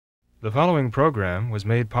The following program was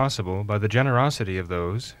made possible by the generosity of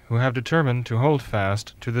those who have determined to hold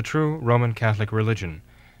fast to the true Roman Catholic religion,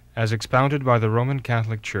 as expounded by the Roman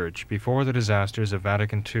Catholic Church before the disasters of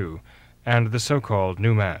Vatican II and the so-called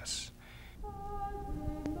New Mass.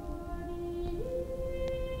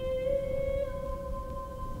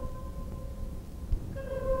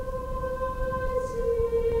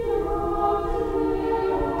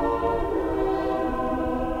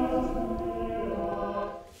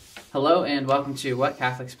 Hello and welcome to What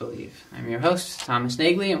Catholics Believe. I'm your host, Thomas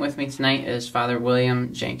Nagley, and with me tonight is Father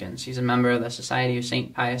William Jenkins. He's a member of the Society of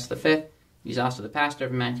St. Pius V. He's also the pastor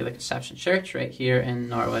of Immaculate Conception Church right here in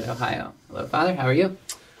Norwood, Ohio. Hello, Father. How are you?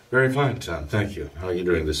 Very fine, Tom. Thank you. How are you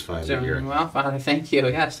doing this fine year? Doing well, Father. Thank you.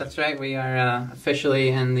 Yes, that's right. We are officially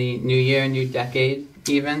in the new year, new decade,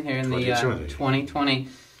 even, here in the 2020.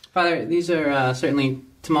 Father, these are certainly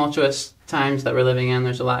tumultuous times that we're living in.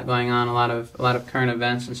 There's a lot going on, a lot of current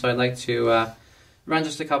events, and so I'd like to run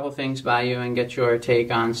just a couple things by you and get your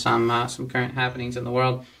take on some current happenings in the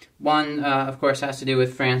world. One, of course, has to do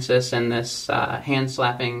with Francis and this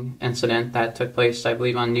hand-slapping incident that took place, I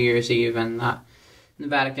believe, on New Year's Eve in the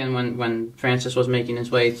Vatican when Francis was making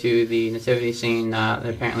his way to the nativity scene.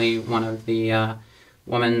 Apparently, one of the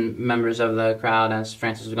women members of the crowd, as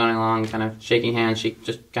Francis was going along, kind of shaking hands, she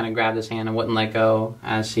just kind of grabbed his hand and wouldn't let go.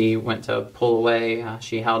 As he went to pull away,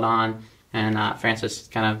 she held on, and Francis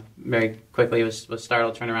kind of very quickly was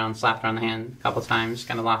startled, turned around, slapped her on the hand a couple times,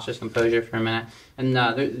 kind of lost his composure for a minute. And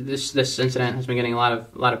this incident has been getting a lot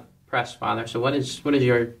of press, Father. So what is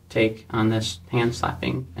your take on this hand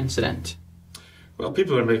slapping incident? Well,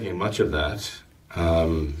 people are making much of that.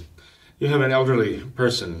 You have an elderly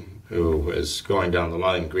person who is going down the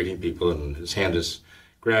line greeting people, and his hand is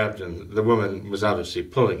grabbed, and the woman was obviously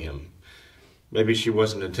pulling him. Maybe she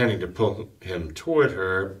wasn't intending to pull him toward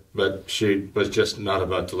her, but she was just not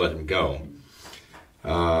about to let him go.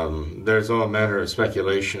 There's all manner of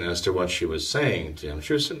speculation as to what she was saying to him.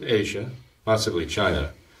 She was in Asia, possibly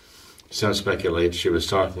China. Some speculate she was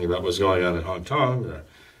talking about what's going on in Hong Kong, or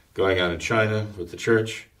going on in China with the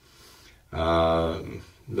church.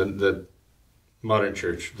 The modern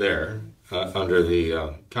church there, under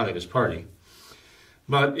the Communist Party.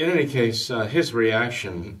 But in any case, his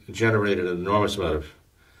reaction generated an enormous amount of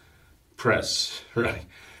press, right?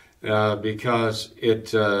 Because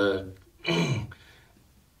it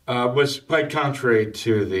was quite contrary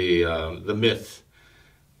to the myth,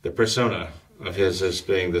 the persona of his as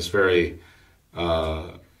being this very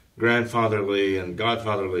grandfatherly and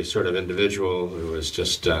godfatherly sort of individual who was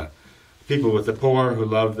just people with the poor, who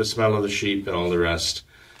loved the smell of the sheep and all the rest,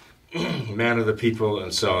 man of the people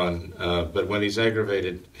and so on. But when he's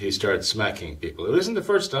aggravated, he starts smacking people. It isn't the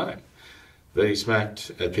first time that he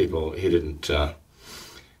smacked at people he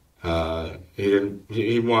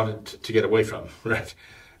wanted to get away from, right?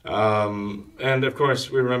 And of course,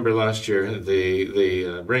 we remember last year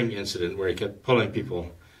the ring incident where he kept pulling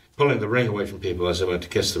the ring away from people as they went to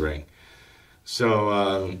kiss the ring.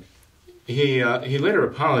 So he later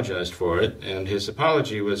apologized for it, and his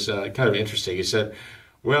apology was kind of interesting. He said,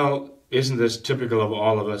 well, isn't this typical of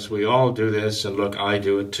all of us? We all do this, and look, I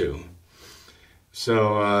do it too.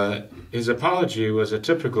 So his apology was a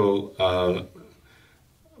typical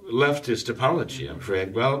leftist apology, I'm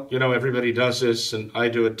afraid. Well, everybody does this, and I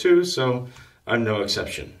do it too, so I'm no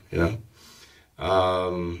exception,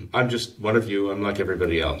 I'm just one of you. I'm like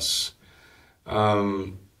everybody else.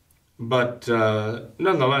 But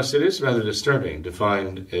nonetheless, it is rather disturbing to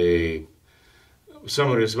find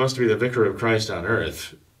someone who's supposed to be the vicar of Christ on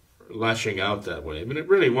earth lashing out that way. I mean, it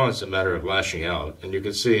really was a matter of lashing out. And you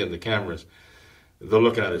could see in the cameras, the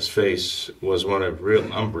look on his face was one of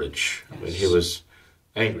real umbrage. Yes. I mean, he was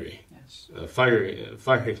angry, yes. Fiery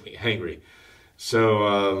angry.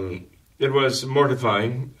 So it was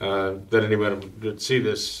mortifying that anyone would see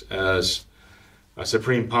this as a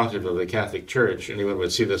supreme pontiff of the Catholic Church. Anyone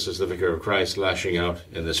would see this as the vicar of Christ lashing out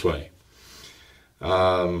in this way.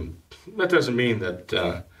 That doesn't mean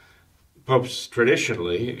that popes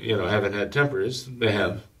traditionally, haven't had tempers. They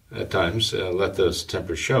have at times. Let those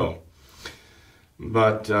tempers show.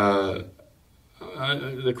 But the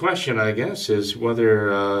question, I guess, is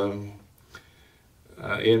whether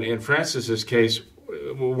in Francis's case,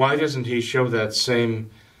 why doesn't he show that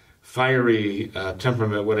same fiery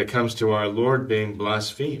temperament when it comes to our Lord being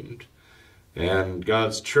blasphemed and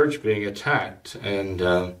God's church being attacked and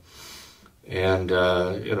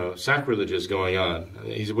sacrileges going on?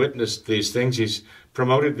 He's witnessed these things. He's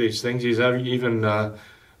promoted these things. He's even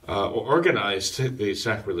organized these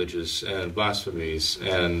sacrileges and blasphemies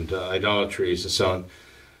and idolatries and so on.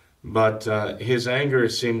 But his anger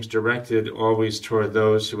seems directed always toward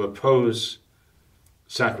those who oppose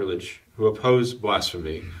sacrilege, who oppose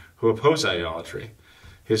blasphemy, who oppose idolatry.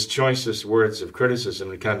 His choicest words of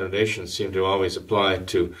criticism and condemnation seem to always apply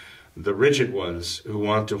to the rigid ones who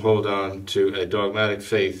want to hold on to a dogmatic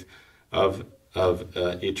faith of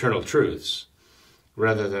eternal truths,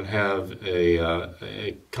 rather than have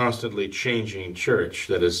a constantly changing church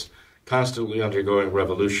that is constantly undergoing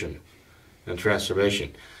revolution and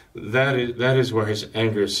transformation. That is where his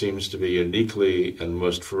anger seems to be uniquely and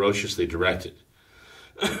most ferociously directed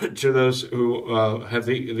to those who have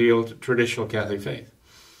the old traditional Catholic faith.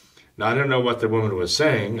 Now, I don't know what the woman was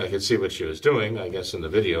saying. I could see what she was doing, I guess, in the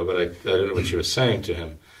video, but I don't know what she was saying to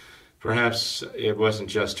him. Perhaps it wasn't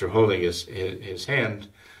just her holding his hand,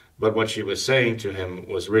 but what she was saying to him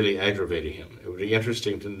was really aggravating him. It would be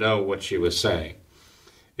interesting to know what she was saying.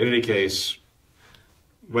 In any case,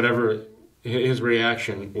 whatever his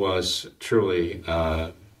reaction was truly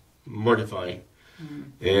mortifying.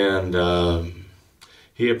 Mm-hmm. And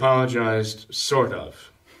he apologized, sort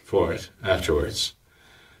of, for it afterwards.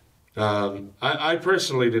 I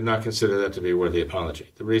personally did not consider that to be worthy apology.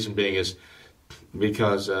 The reason being is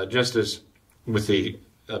because just as with the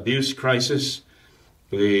abuse crisis,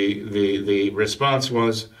 the response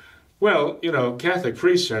was, well, Catholic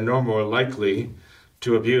priests are no more likely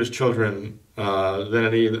to abuse children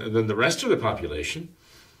than the rest of the population.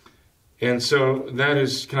 And so that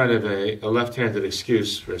is kind of a left-handed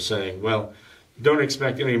excuse for saying, well, don't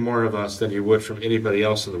expect any more of us than you would from anybody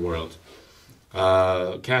else in the world.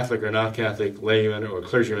 Catholic or not Catholic, layman or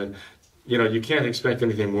clergyman, you can't expect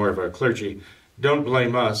anything more of our clergy. Don't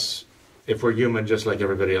blame us if we're human just like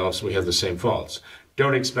everybody else. We have the same faults.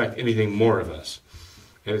 Don't expect anything more of us.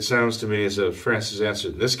 And it sounds to me as though Francis' answer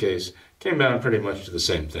in this case came down pretty much to the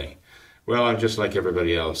same thing. Well, I'm just like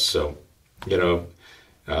everybody else, so,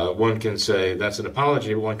 one can say that's an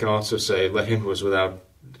apology, but one can also say, let him who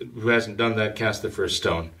hasn't done that cast the first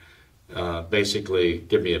stone. Basically,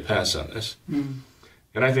 give me a pass on this. Mm.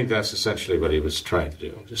 And I think that's essentially what he was trying to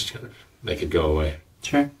do, just kind of make it go away.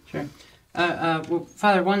 Sure. Well,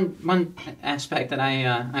 Father, one aspect that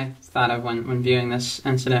I thought of when viewing this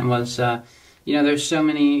incident was, there's so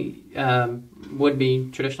many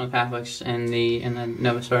would-be traditional Catholics in the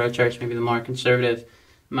Novus Ordo Church, maybe the more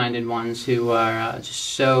conservative-minded ones, who are just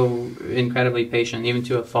so incredibly patient, even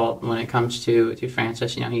to a fault, when it comes to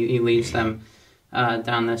Francis. He leads them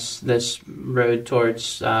down this road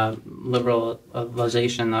towards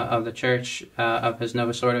liberalization of the church, of his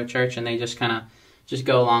Novus Ordo Church, and they just kind of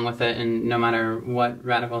go along with it, and no matter what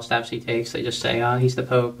radical steps he takes, they just say, "Oh, he's the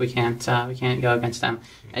Pope. We can't go against him."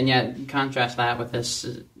 And yet, contrast that with this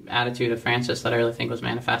attitude of Francis that I really think was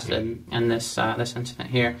manifested in this incident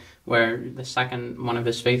here, where the second one of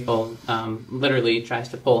his faithful literally tries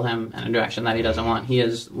to pull him in a direction that he doesn't want. He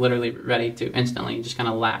is literally ready to instantly just kind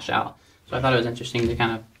of lash out. So I thought it was interesting to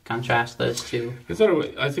kind of contrast those two.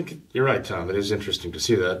 I think you're right, Tom. It is interesting to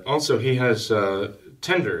see that. Also, he has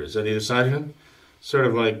tenders on either side of him, sort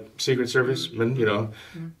of like Secret Servicemen,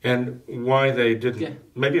 and why they didn't,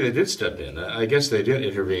 maybe they did step in. I guess they did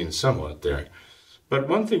intervene somewhat there. But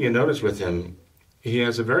one thing you notice with him, he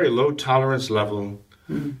has a very low tolerance level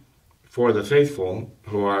for the faithful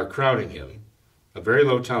who are crowding him, a very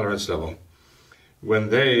low tolerance level when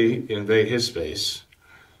they invade his space.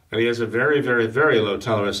 And he has a very, very, very low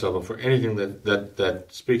tolerance level for anything that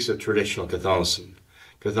speaks of traditional Catholicism.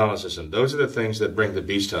 Those are the things that bring the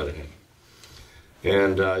beast out of him.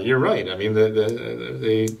 And you're right. I mean,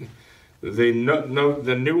 the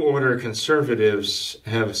New Order conservatives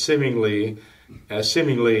have seemingly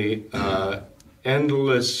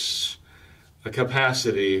endless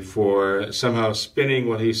capacity for somehow spinning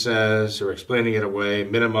what he says or explaining it away,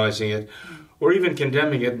 minimizing it, or even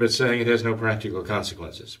condemning it, but saying it has no practical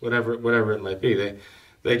consequences, whatever it might be.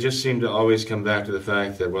 They just seem to always come back to the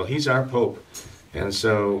fact that, well, he's our Pope, and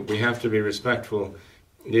so we have to be respectful,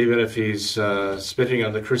 even if he's spitting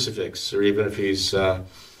on the crucifix, or even if he's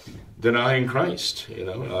denying Christ.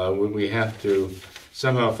 We have to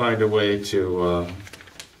somehow find a way to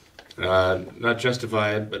not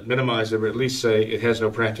justify it, but minimize it, or at least say it has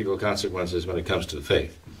no practical consequences when it comes to the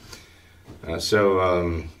faith.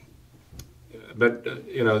 But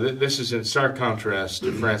this is in stark contrast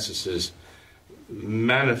to Francis's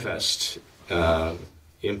manifest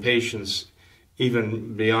impatience,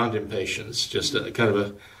 even beyond impatience, just a kind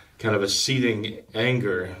of a seething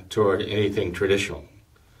anger toward anything traditional,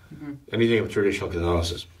 anything of traditional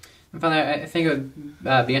Catholicism. Father, I think it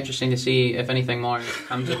would be interesting to see if anything more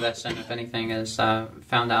comes of this, and if anything is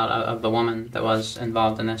found out of the woman that was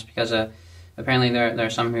involved in this, because a apparently there are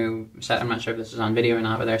some who said, I'm not sure if this is on video or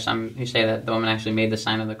not, but there are some who say that the woman actually made the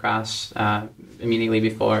sign of the cross immediately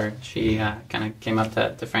before she kind of came up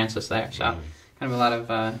to Francis there. So kind of a lot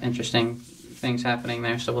of interesting things happening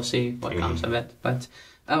there. So we'll see what comes of it. But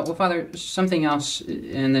well, Father, something else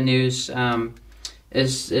in the news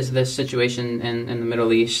is this situation in the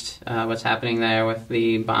Middle East. What's happening there with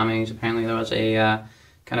the bombings? Apparently there was a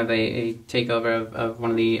kind of a takeover of one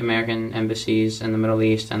of the American embassies in the Middle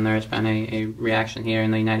East, and there's been a reaction here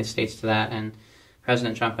in the United States to that, and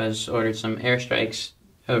President Trump has ordered some airstrikes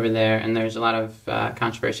over there, and there's a lot of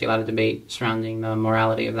controversy, a lot of debate surrounding the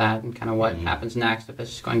morality of that and kind of what happens next, if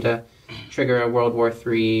this is going to trigger a World War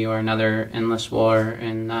III or another endless war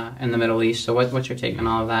in the Middle East. So what's your take on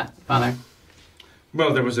all of that, Father?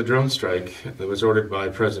 Well, there was a drone strike that was ordered by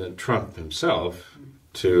President Trump himself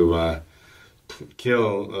to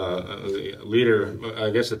kill the leader, I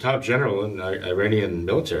guess the top general in Iranian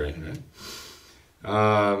military, right?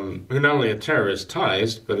 Who not only had terrorist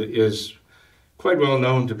ties, but is quite well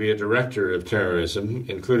known to be a director of terrorism,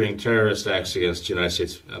 including terrorist acts against United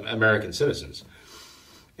States American citizens.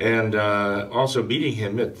 And also meeting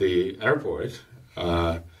him at the airport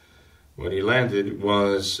when he landed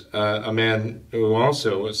was a man who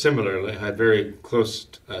also similarly had very close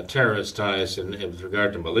terrorist ties in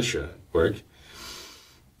regard to militia work.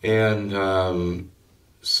 And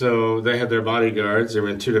so they had their bodyguards. They were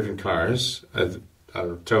in two different cars, a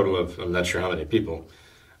total of, I'm not sure how many people,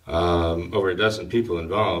 over a dozen people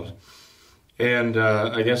involved. And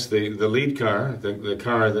I guess the lead car, the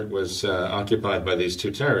car that was occupied by these two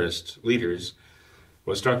terrorist leaders,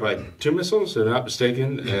 was struck by two missiles, if I'm not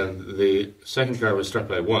mistaken, and the second car was struck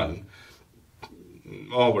by one.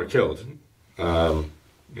 All were killed.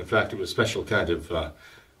 In fact, it was a special kind of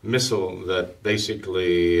missile that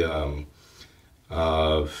basically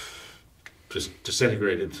just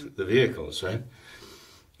disintegrated the vehicles, right?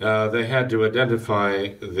 They had to identify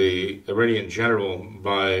the Iranian general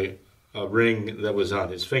by a ring that was on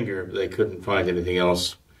his finger. They couldn't find anything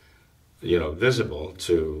else, visible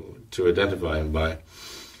to identify him by.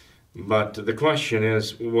 But the question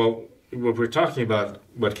is, well, when we're talking about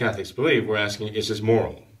what Catholics believe, we're asking, is this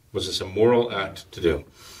moral? Was this a moral act to do?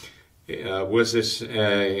 Was this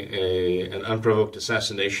an unprovoked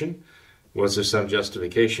assassination? Was there some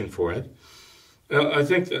justification for it? I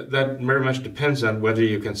think that very much depends on whether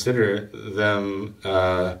you consider them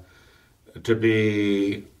to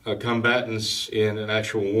be combatants in an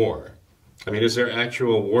actual war. I mean, is there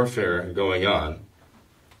actual warfare going on?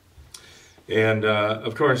 And,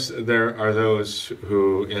 of course, there are those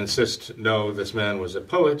who insist, no, this man was a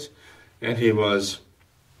poet, and he was,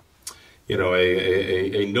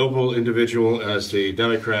 a noble individual, as the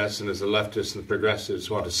Democrats and as the leftists and the progressives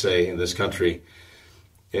want to say in this country.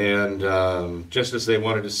 And just as they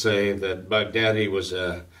wanted to say that Baghdadi was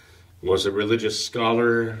a religious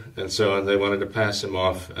scholar and so on, they wanted to pass him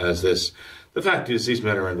off as this. The fact is, these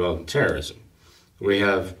men are involved in terrorism. We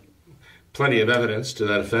have plenty of evidence to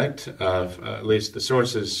that effect. At least the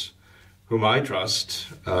sources whom I trust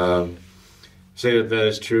say that that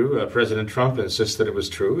is true. President Trump insists that it was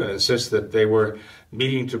true and insists that they were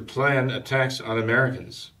meeting to plan attacks on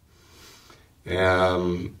Americans.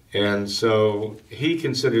 And so he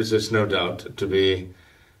considers this, no doubt, to be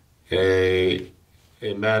a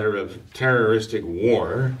matter of terroristic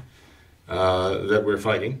war that we're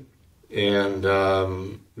fighting, and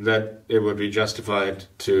that it would be justified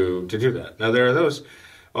to do that. Now, there are those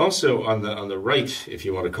also on the right, if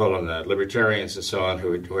you want to call them that, libertarians and so on,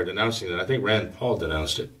 who are denouncing that. I think Rand Paul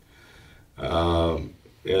denounced it.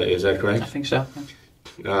 Is that correct? I think so.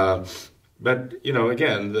 But,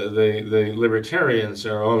 again, the libertarians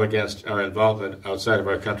are all against our involvement outside of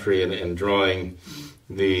our country in drawing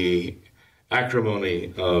the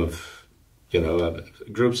acrimony of,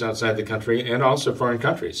 groups outside the country and also foreign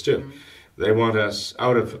countries, too. Mm-hmm. They want us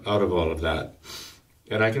out of all of that.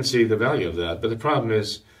 And I can see the value of that. But the problem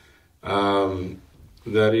is that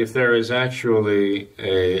if there is actually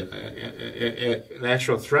an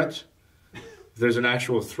actual threat, if there's an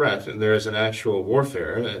actual threat and there is an actual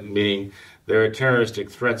warfare, meaning there are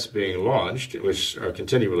terroristic threats being launched, which are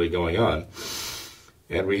continually going on,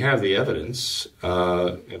 and we have the evidence.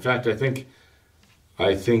 In fact, I think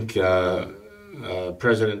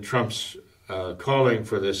President Trump's calling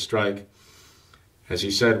for this strike, as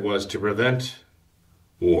he said, was to prevent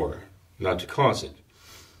war, not to cause it.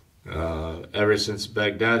 Ever since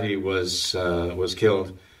Baghdadi was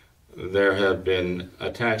killed, there have been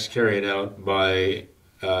attacks carried out by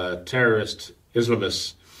terrorist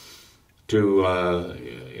Islamists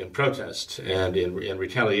in protest and in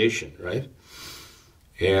retaliation, right?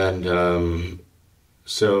 And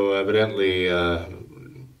So evidently,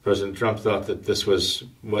 President Trump thought that this was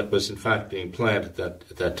what was in fact being planned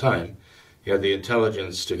at that time. He had the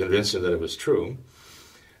intelligence to convince him that it was true.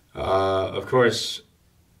 Of course,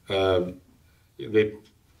 Nancy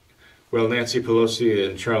Pelosi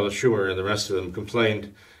and Charles Schumer and the rest of them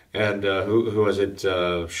complained, and who was it?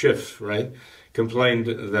 Schiff, right? Complained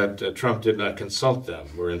that Trump did not consult them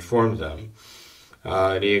or inform them.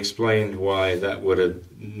 And he explained why that would have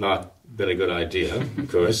not been a good idea, of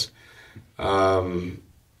course. Anyway,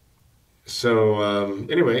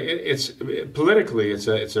 it's politically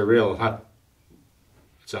it's a real hot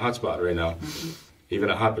spot right now, even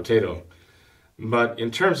a hot potato. But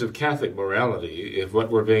in terms of Catholic morality, if what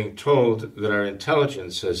we're being told that our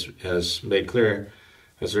intelligence has made clear,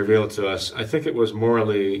 has revealed to us, I think it was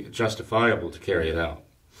morally justifiable to carry it out.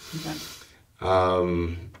 Okay.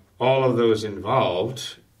 All of those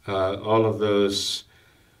involved, all of those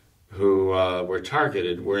who were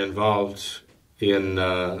targeted, were involved in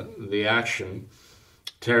the action,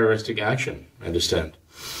 terroristic action, I understand.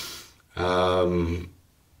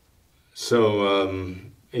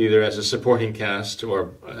 Either as a supporting cast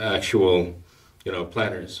or actual,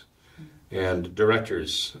 planners and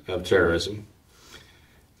directors of terrorism.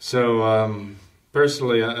 So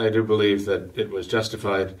personally, I do believe that it was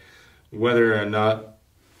justified. Whether or not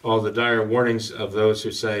all the dire warnings of those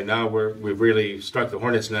who say, now we've really struck the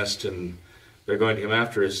hornet's nest and they're going to come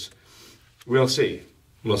after us, we'll see.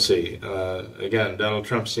 We'll see. Again, Donald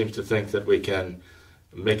Trump seems to think that we can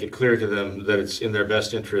make it clear to them that it's in their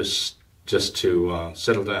best interest just to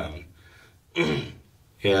settle down.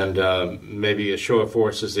 And maybe a show of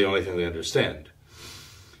force is the only thing they understand,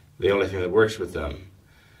 the only thing that works with them.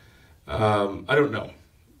 I don't know.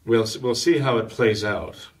 We'll see how it plays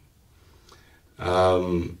out.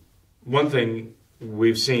 One thing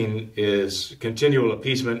we've seen is continual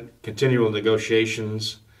appeasement, continual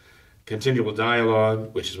negotiations, continual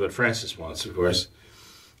dialogue, which is what Francis wants, of course,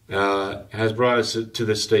 has brought us to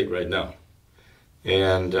this state right now.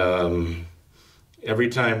 And every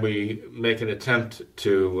time we make an attempt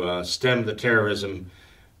to stem the terrorism,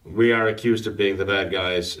 we are accused of being the bad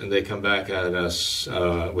guys, and they come back at us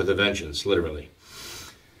with a vengeance, literally.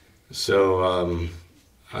 So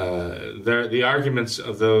the arguments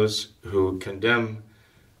of those who condemn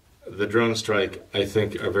the drone strike, I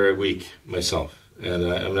think, are very weak myself, and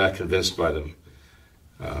I'm not convinced by them.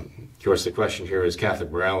 Of course, the question here is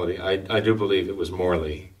Catholic morality. I do believe it was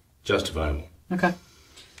morally justifiable. Okay.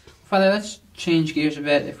 Father, let's change gears a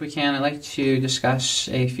bit if we can. I'd like to discuss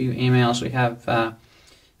a few emails. We have a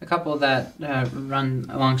couple that run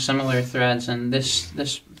along similar threads, and this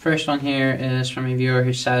first one here is from a viewer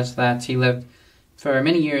who says that he lived for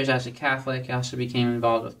many years as a Catholic. He also became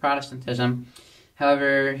involved with Protestantism.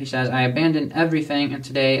 However, he says, I abandoned everything, and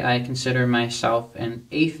today I consider myself an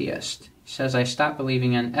atheist. He says, I stopped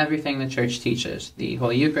believing in everything the Church teaches, the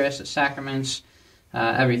Holy Eucharist, the sacraments,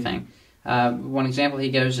 everything. One example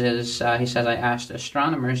he gives is, he says, I asked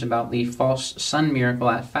astronomers about the false sun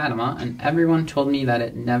miracle at Fatima, and everyone told me that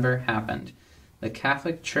it never happened. The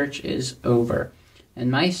Catholic Church is over.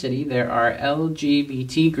 In my city, there are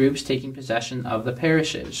LGBT groups taking possession of the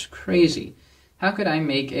parishes. Crazy. How could I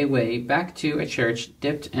make a way back to a church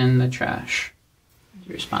dipped in the trash? Do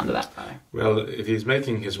you respond to that, Father? Well, if he's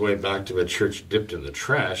making his way back to a church dipped in the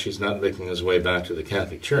trash, he's not making his way back to the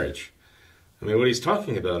Catholic Church. I mean, what he's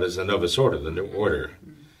talking about is the Novus Ordo, the new order.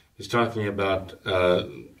 He's talking about,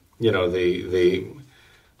 the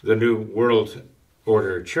new world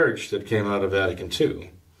order church that came out of Vatican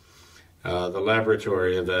II, the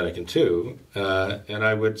laboratory of Vatican II, and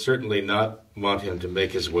I would certainly not want him to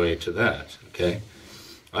make his way to that, okay?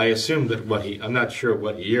 I assume that I'm not sure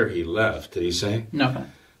what year he left, did he say? No.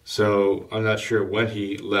 So I'm not sure when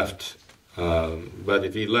he left, but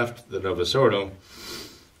if he left the Novus Ordo,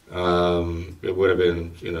 it would have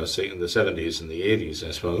been, say in the 70s and the 80s,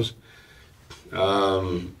 I suppose.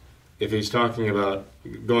 If he's talking about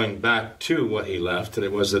going back to what he left, and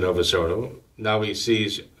it was the Novus Ordo, now he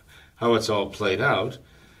sees how it's all played out,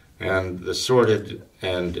 and the sordid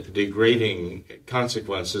and degrading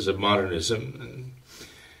consequences of modernism.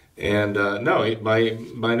 And no, by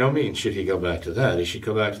no means should he go back to that. He should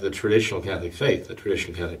go back to the traditional Catholic faith, the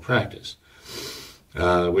traditional Catholic practice,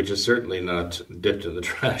 which is certainly not dipped in the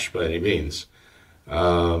trash by any means.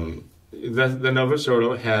 The Novus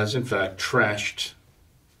Ordo has, in fact, trashed,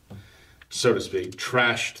 so to speak,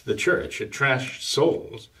 trashed the church. It trashed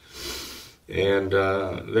souls. And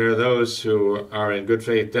there are those who are in good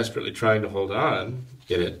faith desperately trying to hold on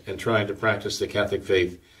in it and trying to practice the Catholic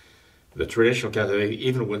faith, the traditional Catholic faith,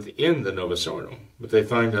 even within the Novus Ordo. But they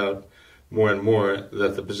find out more and more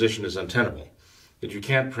that the position is untenable. that you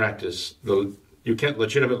can't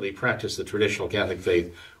legitimately practice the traditional Catholic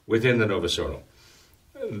faith within the Novus Ordo.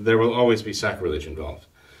 There will always be sacrilege involved.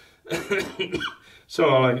 So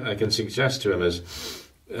all I can suggest to him is,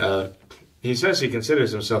 he says he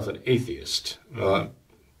considers himself an atheist.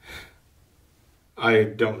 I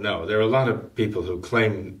don't know. There are a lot of people who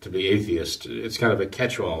claim to be atheist. It's kind of a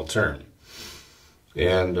catch-all term.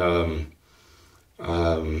 And,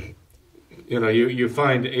 you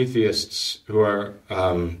find atheists who are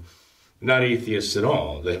not atheists at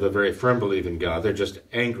all. They have a very firm belief in God. They're just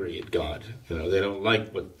angry at God. They don't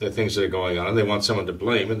like the things that are going on. They want someone to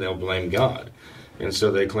blame, and they'll blame God. And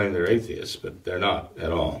so they claim they're atheists, but they're not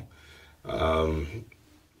at all.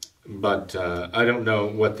 But I don't know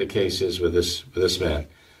what the case is with this man.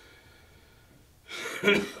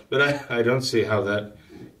 But I don't see how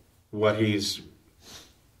what he's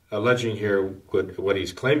alleging here, what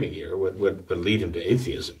he's claiming here, would lead him to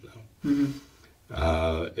atheism, though. Mm-hmm.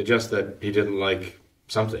 It's just that he didn't like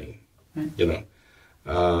something,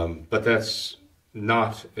 But that's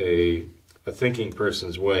not a thinking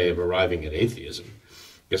person's way of arriving at atheism.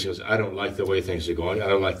 Because he goes, I don't like the way things are going. I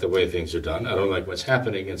don't like the way things are done. I don't like what's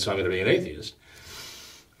happening, and so I'm going to be an atheist.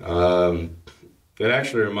 It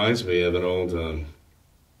actually reminds me of an old,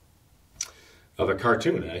 of a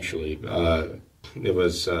cartoon, actually. It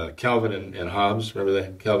was Calvin and Hobbes. Remember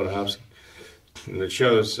that? Calvin and Hobbes? And it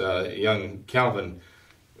shows young Calvin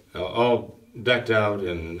all decked out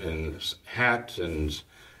in hat and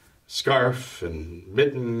scarf and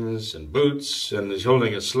mittens and boots, and he's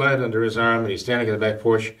holding a sled under his arm, and he's standing in the back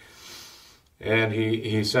porch, and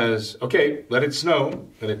he says, okay, let it snow,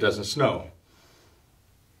 and it doesn't snow.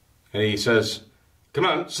 And he says, come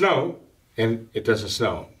on, snow, and it doesn't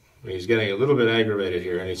snow. And he's getting a little bit aggravated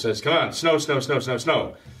here, and he says, come on, snow, snow, snow, snow,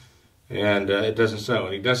 snow. And it doesn't snow,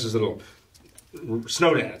 and he does his little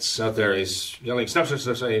snow dance out there. He's yelling, snow, snow,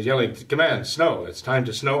 snow, snow. He's yelling, command, snow. It's time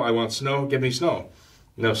to snow. I want snow. Give me snow.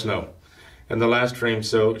 No snow. And the last frame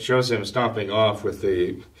shows him stomping off with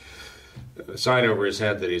the sign over his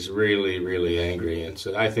head that he's really, really angry, and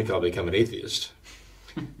said, I think I'll become an atheist.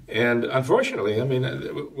 And unfortunately, I mean,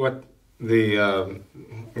 what the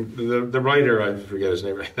writer, I forget his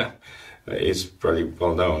name right now, he's pretty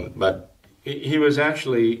well known, but he was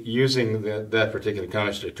actually using that particular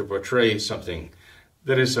construct to portray something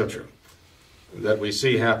that is so true, that we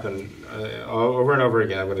see happen over and over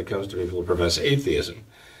again when it comes to people who profess atheism.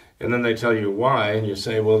 And then they tell you why, and you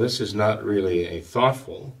say, well, this is not really a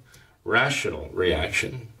thoughtful, rational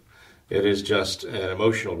reaction. It is just an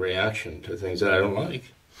emotional reaction to things that I don't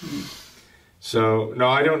like. So, no,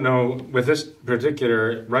 I don't know. With this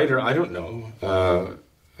particular writer, I don't know.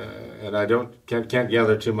 And I can't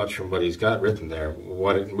gather too much from what he's got written there,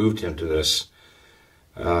 what it moved him to this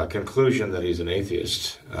conclusion that he's an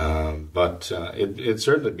atheist. But it'd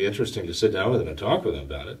certainly be interesting to sit down with him and talk with him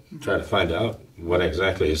about it, try to find out what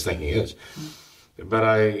exactly his thinking is. But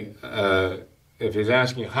if he's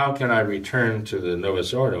asking, how can I return to the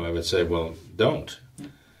Novus Ordo, I would say, well, don't.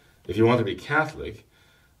 If you want to be Catholic,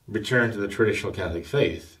 return to the traditional Catholic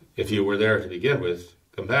faith. If you were there to begin with,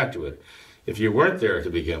 come back to it. If you weren't there to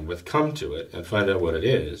begin with, come to it and find out what it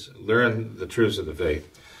is. Learn the truths of the faith.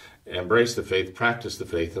 Embrace the faith, practice the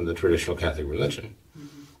faith in the traditional Catholic religion,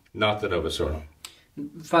 not the Novus Ordo.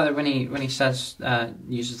 Father, when he says,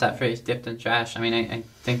 uses that phrase, dipped in trash, I mean, I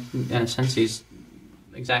think in a sense he's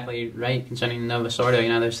exactly right concerning the Novus Ordo. You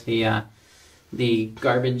know, there's the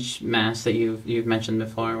garbage mass that you've mentioned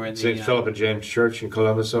before, where St. Philip and James Church in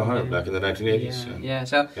Columbus, Ohio, back in the 1980s.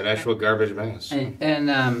 So an actual garbage mass. And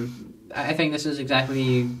I think this is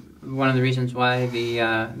exactly one of the reasons why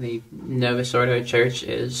the Novus Ordo Church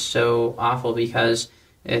is so awful, because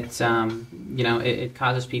it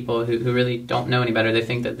causes people who really don't know any better. They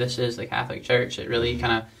think that this is the Catholic Church. It really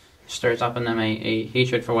kind of stirs up in them a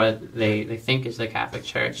hatred for what they think is the Catholic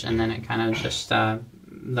Church, and then it kind of just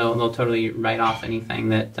they'll totally write off anything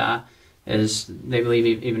that is they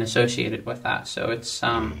believe even associated with that. So it's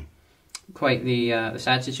quite the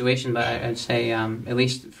sad situation. But I'd say at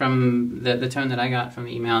least from the tone that I got from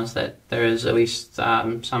the emails, that there is at least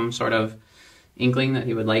some sort of inkling that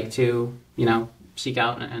he would like to seek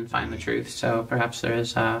out and find the truth. So perhaps there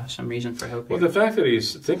is some reason for hope here. Well, the fact that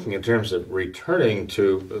he's thinking in terms of returning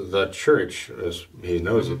to the church, as he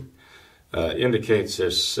knows it, indicates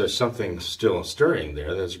there's something still stirring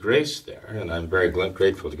there. There's grace there, and I'm very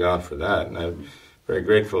grateful to God for that, and I'm very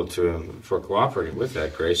grateful to him for cooperating with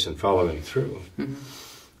that grace and following through.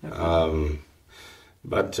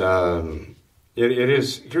 But it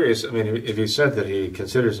is curious. I mean, if he said that he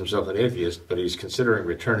considers himself an atheist, but he's considering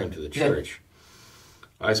returning to the church,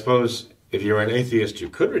 I suppose if you're an atheist, you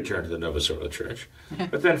could return to the Novus Ordo Church.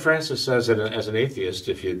 But then Francis says that as an atheist,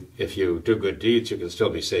 if you do good deeds, you can still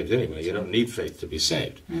be saved anyway. You don't need faith to be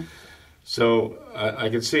saved. Yeah. So I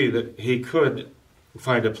can see that he could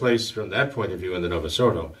find a place from that point of view in the Novus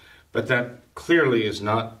Ordo, but that clearly is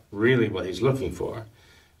not really what he's looking for.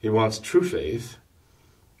 He wants true faith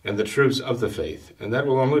and the truths of the faith, and that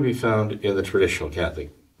will only be found in the traditional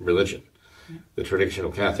Catholic religion, the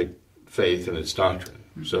traditional Catholic faith and its doctrine.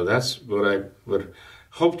 So that's what I would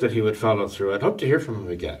hope that he would follow through. I'd hope to hear from him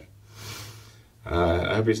again.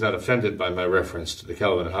 I hope he's not offended by my reference to the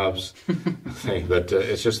Calvin and Hobbes thing, but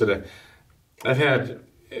it's just that I've had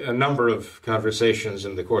a number of conversations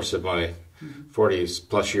in the course of my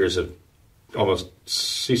 40-plus years of almost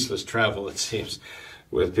ceaseless travel, it seems,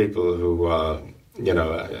 with people who,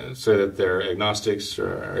 say that they're agnostics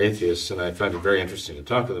or atheists, and I find it very interesting to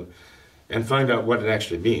talk to them and find out what it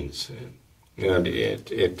actually means. And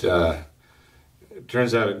it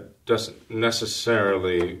turns out it doesn't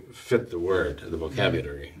necessarily fit the word, the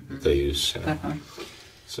vocabulary that they use.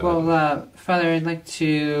 So. Well, Father, I'd like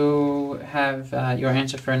to have your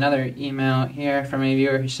answer for another email here from a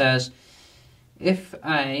viewer who says, if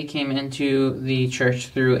I came into the church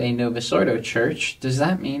through a Novus Ordo church, does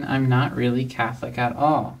that mean I'm not really Catholic at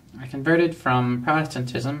all? I converted from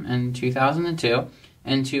Protestantism in 2002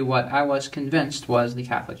 into what I was convinced was the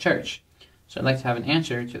Catholic Church. So I'd like to have an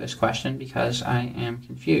answer to this question because I am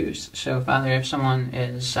confused. So, Father, if someone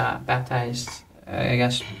is baptized, I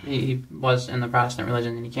guess he was in the Protestant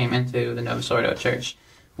religion and he came into the Novus Ordo Church,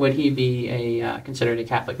 would he be considered a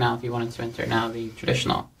Catholic now if he wanted to enter now the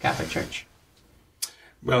traditional Catholic Church?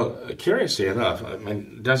 Well, curiously enough, I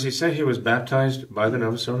mean, does he say he was baptized by the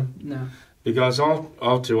Novus Ordo? No. Because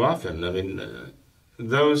all too often, I mean,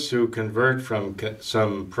 those who convert from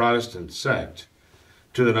some Protestant sect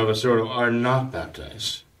to the Novus Ordo are not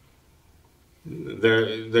baptized.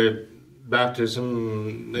 Their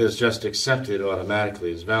baptism is just accepted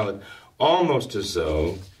automatically as valid, almost as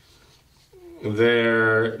though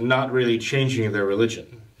they're not really changing their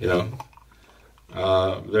religion,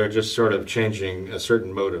 they're just sort of changing a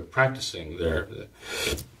certain mode of practicing their...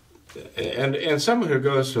 And someone who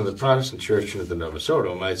goes from the Protestant church into the Novus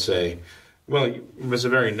Ordo might say, well, it was a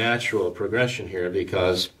very natural progression here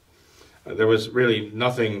because there was really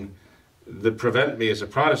nothing that prevented me as a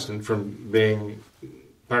Protestant from being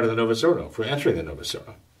part of the Novus Ordo, from entering the Novus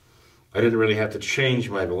Ordo. I didn't really have to change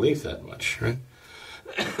my belief that much, right?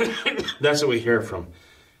 That's what we hear from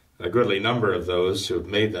a goodly number of those who have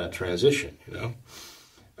made that transition,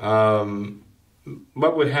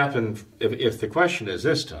 What would happen if the question is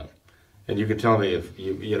this, Tom, and you can tell me if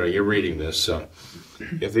you're reading this, so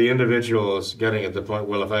if the individual is getting at the point,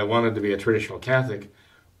 well, if I wanted to be a traditional Catholic,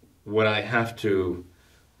 would I have to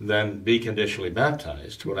then be conditionally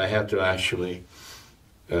baptized? Would I have to actually,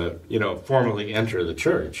 formally enter the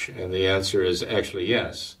church? And the answer is actually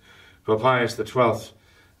yes. Pope Pius XII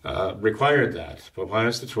required that. Pope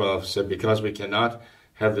Pius XII said because we cannot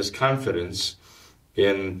have this confidence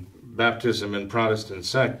in baptism in Protestant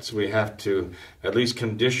sects, we have to at least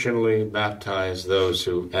conditionally baptize those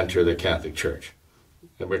who enter the Catholic Church.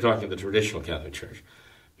 And we're talking the traditional Catholic Church.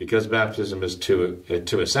 Because baptism is too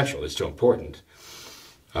essential, it's too important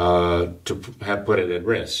to have put it at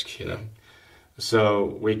risk, So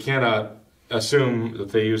we cannot assume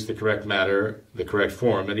that they use the correct matter, the correct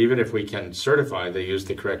form, and even if we can certify they use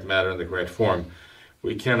the correct matter and the correct form,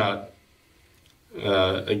 we cannot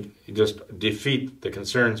just defeat the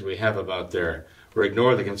concerns we have about or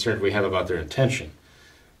ignore the concerns we have about their intention.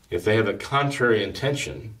 If they have a contrary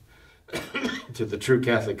intention to the true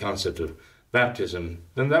Catholic concept of baptism,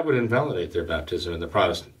 then that would invalidate their baptism in the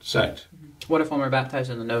Protestant sect. What if one were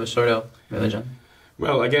baptized in the Novus Ordo religion?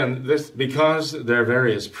 Well, again, because there are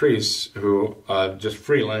various priests who just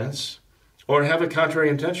freelance or have a contrary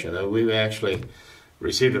intention. We actually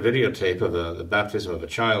received a videotape of the baptism of a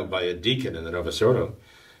child by a deacon in the Novus Ordo.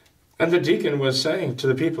 And the deacon was saying to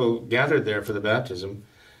the people gathered there for the baptism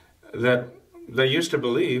that they used to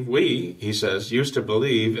believe, he says, used to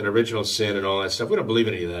believe in original sin and all that stuff. We don't believe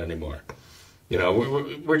any of that anymore.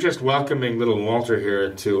 We're just welcoming little Walter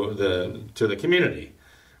here to the community.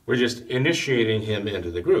 We're just initiating him into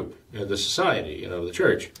the group, the society, the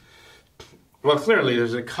church. Well, clearly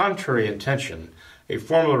there's a contrary intention, a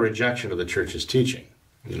formal rejection of the church's teaching,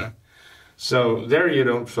 So there you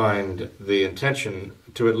don't find the intention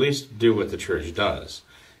to at least do what the church does.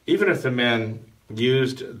 Even if the man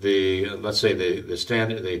used let's say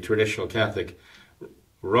the traditional Catholic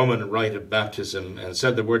Roman rite of baptism and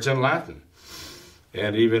said the words in Latin,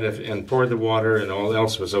 and poured the water and all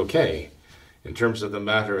else was okay in terms of the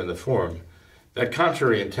matter and the form, that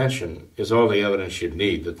contrary intention is all the evidence you'd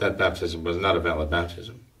need that that baptism was not a valid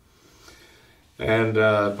baptism. And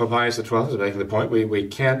Pope Pius XII is making the point we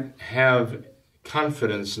can't have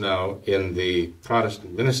confidence now in the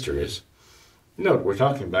Protestant ministers. Note, we're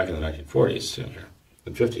talking back in the 1940s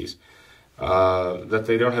and 50s, that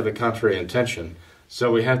they don't have a contrary intention,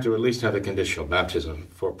 so we have to at least have a conditional baptism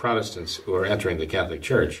for Protestants who are entering the Catholic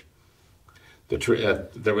Church.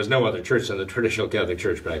 There was no other church than the traditional Catholic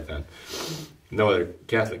Church back then. No other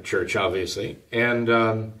Catholic Church, obviously.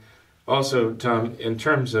 And also, Tom, in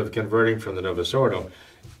terms of converting from the Novus Ordo,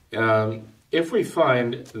 if we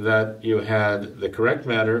find that you had the correct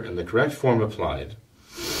matter and the correct form applied,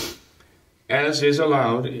 as is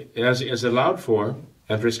allowed for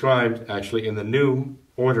and prescribed actually in the new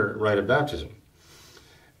order rite of baptism,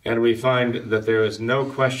 and we find that there is no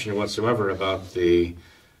question whatsoever about the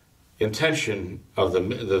intention of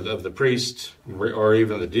the priest or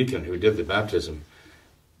even the deacon who did the baptism,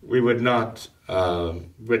 we would not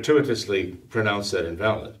gratuitously pronounce that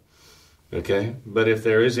invalid. Okay? But if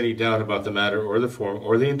there is any doubt about the matter or the form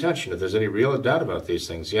or the intention, if there's any real doubt about these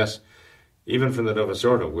things, yes, even from the Novus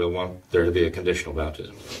Ordo, we'll want there to be a conditional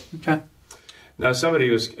baptism. Okay. Now, somebody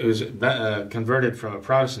who's converted from a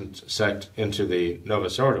Protestant sect into the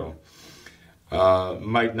Novus Ordo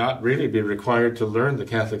might not really be required to learn the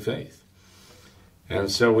Catholic faith. And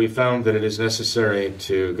so we found that it is necessary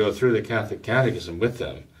to go through the Catholic Catechism with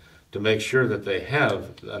them to make sure that they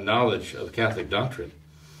have a knowledge of Catholic doctrine.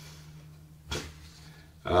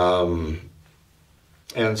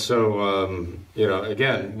 And so,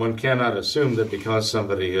 again, one cannot assume that because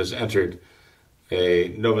somebody has entered a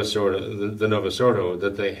Novus Ordo, the Novus Ordo,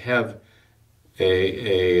 that they have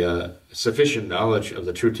a sufficient knowledge of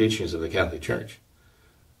the true teachings of the Catholic Church.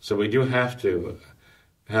 So we do have to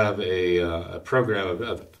have a program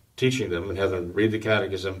of teaching them and have them read the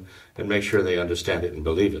Catechism and make sure they understand it and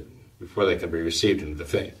believe it before they can be received into the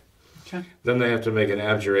faith. Okay. Then they have to make an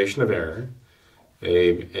abjuration of error,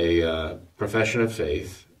 a profession of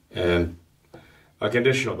faith, and a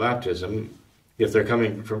conditional baptism if they're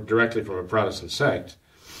coming directly from a Protestant sect.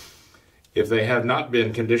 If they have not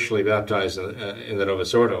been conditionally baptized in the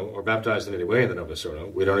Novus Ordo, or baptized in any way in the Novus Ordo,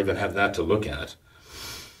 we don't even have that to look at.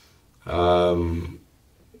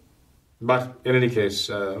 But in any case,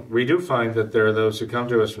 we do find that there are those who come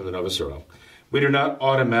to us from the Novus Ordo. We do not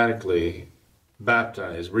automatically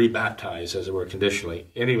rebaptize, as it were, conditionally,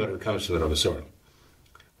 anyone who comes from the Novus Ordo.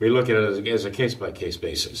 We look at it as a case-by-case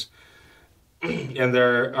basis. And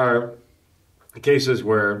there are cases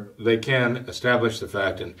where they can establish the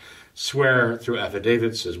fact and swear through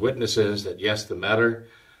affidavits as witnesses that, yes, the matter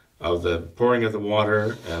of the pouring of the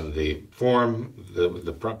water and the form,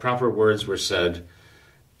 the proper words were said,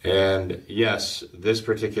 and yes, this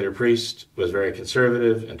particular priest was very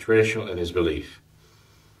conservative and traditional in his belief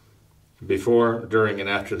before, during, and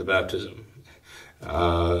after the baptism.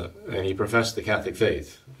 And he professed the Catholic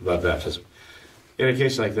faith about baptism. In a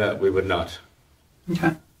case like that, we would not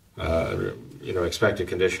expect a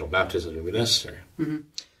conditional baptism to be necessary. Mm-hmm.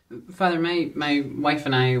 Father, my wife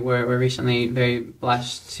and I were recently very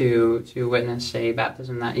blessed to witness a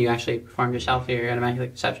baptism that you actually performed yourself here at Immaculate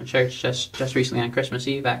Conception Church just recently on Christmas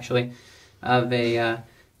Eve, actually, of a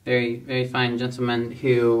very, very fine gentleman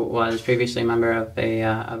who was previously a member of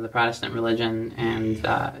the Protestant religion and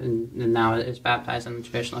now is baptized in the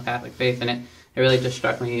traditional Catholic faith. And it really just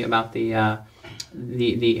struck me about the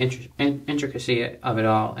intricacy of it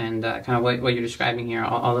all, and kind of what you're describing here,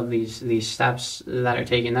 all of these steps that are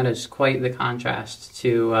taken. That is quite the contrast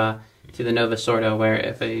to the Novus Ordo, where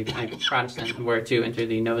if a Protestant were to enter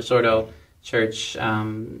the Novus Ordo church,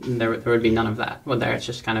 there would be none of that. Well, there it's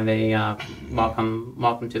just kind of a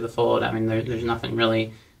welcome to the fold. I mean, there's nothing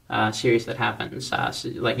really serious that happens. So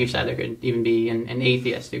like you said, there could even be an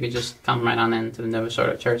atheist who could just come right on into the Novus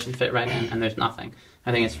Ordo church and fit right in, and there's nothing.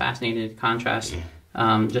 I think it's fascinating to contrast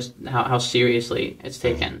just how seriously it's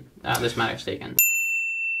taken, this matter is taken.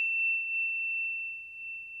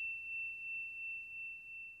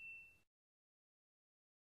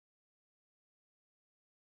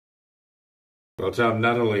 Well, Tom,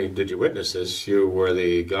 not only did you witness this, you were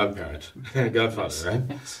the godfather, right?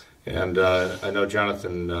 Yes. And I know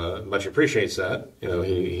Jonathan much appreciates that. You know,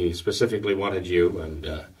 he specifically wanted you and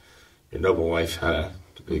your noble wife to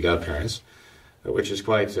be godparents, which is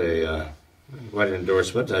quite an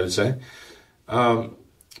endorsement, I would say.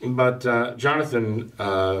 But Jonathan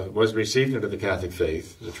was received into the Catholic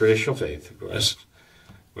faith, the traditional faith, of course.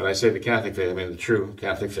 When I say the Catholic faith, I mean the true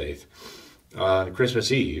Catholic faith. On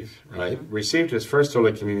Christmas Eve, right, received his first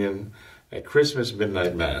Holy Communion at Christmas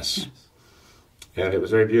midnight Mass. Yes. And it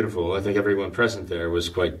was very beautiful. I think everyone present there was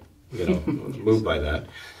quite moved by that.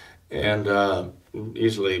 And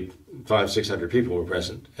easily 500-600 people were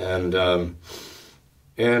present. And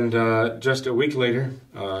just a week later,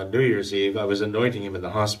 New Year's Eve, I was anointing him in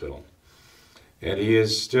the hospital. And he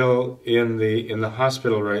is still in the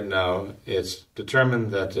hospital right now. It's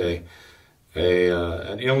determined that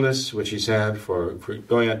an illness which he's had for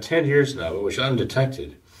going on 10 years now, but which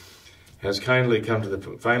undetected, has finally come to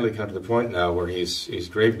the point now where he's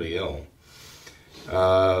gravely ill.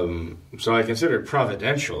 So I consider it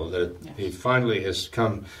providential that he finally has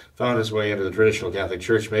found his way into the traditional Catholic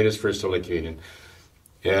Church, made his first Holy Communion,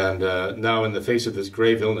 and now in the face of this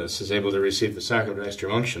grave illness is able to receive the sacrament of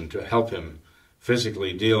extreme unction to help him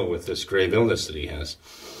physically deal with this grave illness that he has.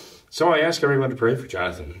 So I ask everyone to pray for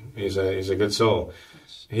Jonathan. He's a good soul.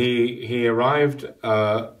 He arrived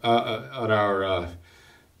on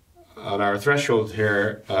our threshold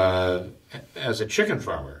here as a chicken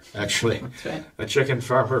farmer, actually. That's right. A chicken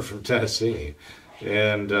farmer from Tennessee.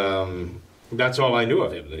 And that's all I knew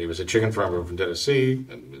of him, that he was a chicken farmer from Tennessee,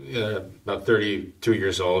 about 32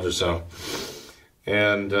 years old or so.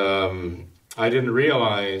 And I didn't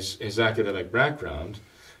realize his academic background.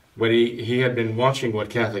 When he had been watching What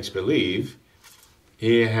Catholics Believe,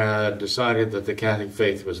 he had decided that the Catholic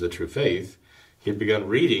faith was the true faith. He'd begun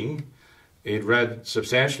reading. He'd read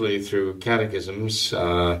substantially through catechisms.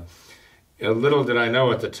 Little did I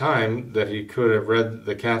know at the time that he could have read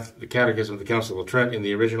the Catechism of the Council of Trent in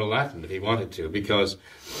the original Latin if he wanted to, because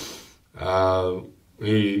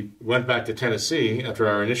he went back to Tennessee after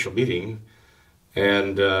our initial meeting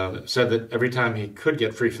and said that every time he could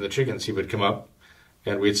get free from the chickens, he would come up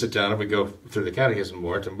and we'd sit down and we'd go through the catechism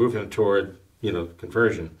more to move him toward,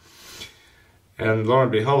 conversion. And lo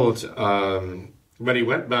and behold, when he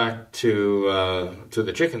went back to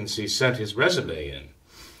the chickens, he sent his resume in.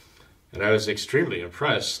 And I was extremely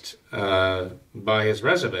impressed by his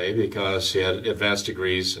resume because he had advanced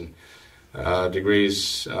degrees and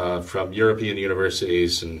degrees from European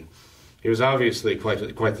universities, and he was obviously quite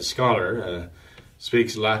the scholar.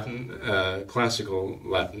 Speaks Latin, classical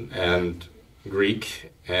Latin, and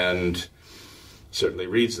Greek, and certainly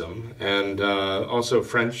reads them, and also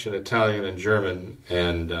French and Italian and German,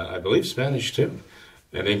 and I believe Spanish too,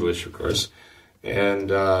 and English, of course.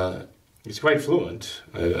 And he's quite fluent,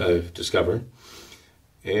 I've discovered.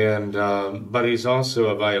 And but he's also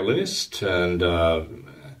a violinist and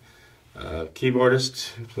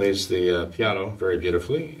keyboardist, plays the piano very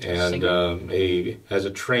beautifully, and he has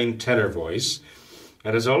a trained tenor voice,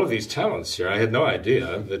 and has all of these talents here. I had no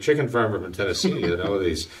idea. The chicken farmer from Tennessee had all of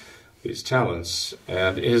these talents,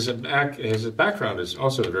 and his background is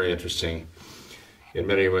also very interesting in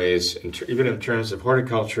many ways, even in terms of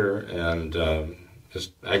horticulture and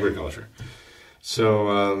just agriculture.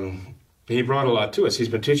 So he brought a lot to us. He's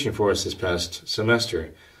been teaching for us this past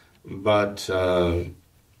semester, but I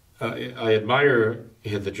admire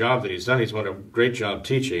the job that he's done. He's done a great job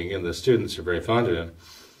teaching, and the students are very fond of him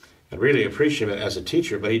and really appreciate him as a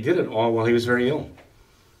teacher, but he did it all while he was very ill.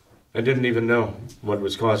 I didn't even know what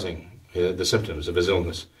was causing the symptoms of his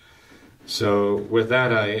illness. So with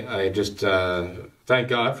that, I just thank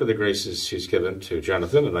God for the graces he's given to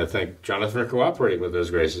Jonathan, and I thank Jonathan for cooperating with those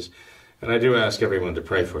graces. And I do ask everyone to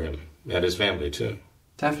pray for him and his family too.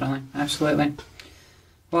 Definitely, absolutely.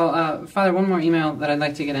 Well, Father, one more email that I'd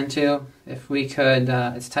like to get into, if we could.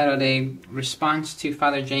 It's titled A Response to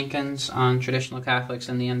Father Jenkins on Traditional Catholics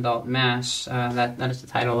and the Indult Mass. That is the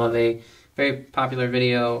title of a very popular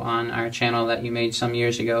video on our channel that you made some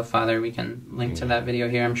years ago, Father. We can link to that video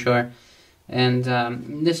here, I'm sure. And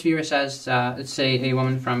this viewer says, it's a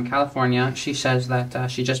woman from California. She says that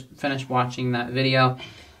she just finished watching that video.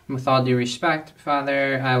 With all due respect,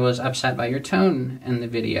 Father, I was upset by your tone in the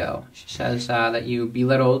video. She says that you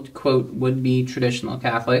belittled, quote, would-be traditional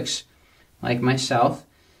Catholics, like myself.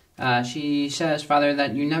 She says, Father,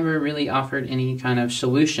 that you never really offered any kind of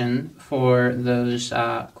solution for those,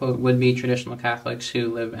 quote, would-be traditional Catholics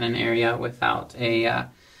who live in an area without a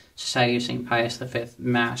Society of St. Pius V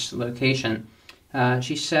Mass location.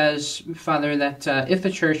 She says, Father, that if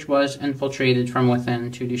the Church was infiltrated from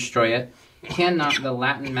within to destroy it, cannot the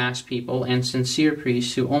Latin Mass people and sincere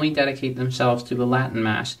priests who only dedicate themselves to the Latin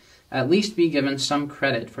Mass at least be given some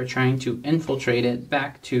credit for trying to infiltrate it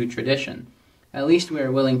back to tradition? At least we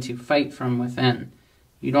are willing to fight from within.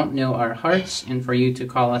 You don't know our hearts, and for you to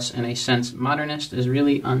call us, in a sense, modernist is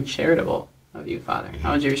really uncharitable of you, Father.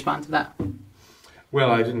 How would you respond to that? Well,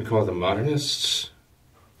 I didn't call them modernists.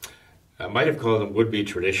 I might have called them would-be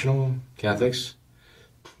traditional Catholics.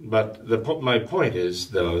 But my point is,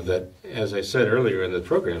 though, that, as I said earlier in the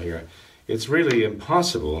program here, it's really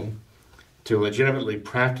impossible to legitimately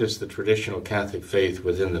practice the traditional Catholic faith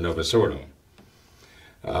within the Novus Ordo,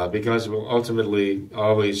 because it will ultimately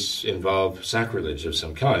always involve sacrilege of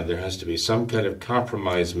some kind. There has to be some kind of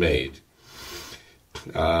compromise made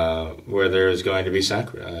where there is going to be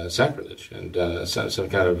sacrilege and some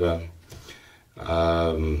kind of,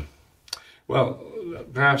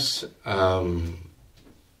 perhaps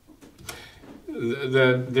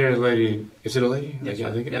the dear lady, is it a lady? Yes,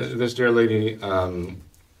 I think yes. This dear lady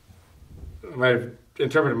might have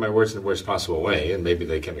interpreted my words in the worst possible way, and maybe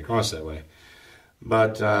they came across that way.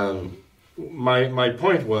 But my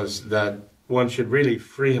point was that one should really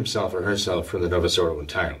free himself or herself from the Novus Ordo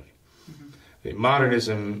entirely.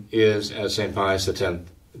 Modernism is, as St. Pius X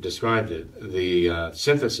described it, the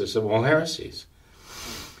synthesis of all heresies.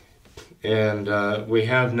 And we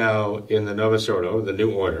have now in the Novus Ordo, the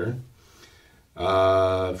new order,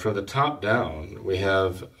 from the top down, we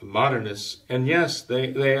have modernists, and yes,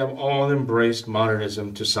 they have all embraced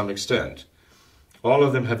modernism to some extent. All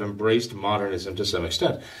of them have embraced modernism to some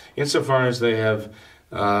extent, insofar as they have,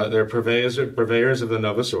 they're purveyors of the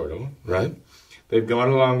Novus Ordo, right? They've gone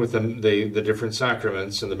along with the different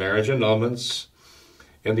sacraments and the marriage annulments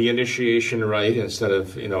and the initiation rite instead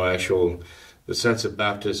of, the sense of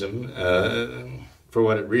baptism for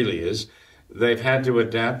what it really is. They've had to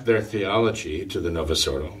adapt their theology to the Novus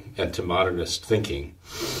Ordo and to modernist thinking.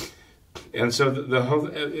 And so the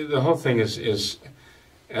whole thing is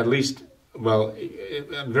at least, well, at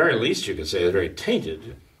the very least you could say is very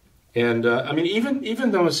tainted. And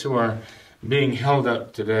even those who are being held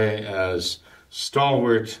up today as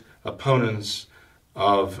stalwart opponents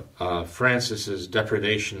of Francis's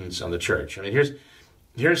depredations on the church. I mean,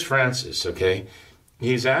 here's Francis, okay?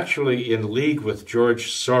 He's actually in league with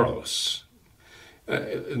George Soros.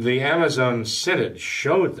 The Amazon Synod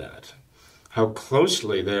showed that, how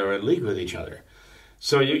closely they are in league with each other.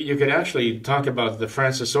 So you could actually talk about the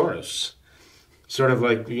Francisaurus, sort of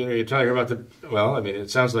like, you're talking about it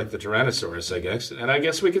sounds like the Tyrannosaurus, I guess. And I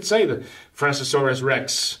guess we could say the Francisaurus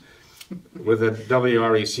Rex, with a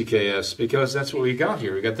W-R-E-C-K-S, because that's what we got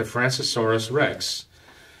here. We got the Francisaurus Rex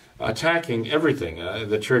attacking everything,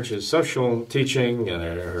 the church's social teaching and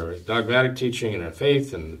her dogmatic teaching and her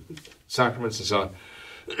faith and sacraments and so on.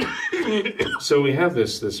 So we have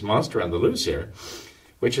this monster on the loose here,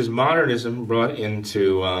 which is modernism brought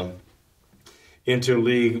into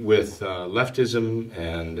league with leftism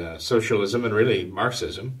and socialism and really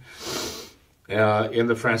Marxism in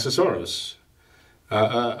the Francisaurus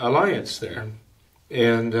alliance there.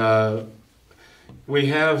 And we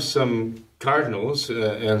have some cardinals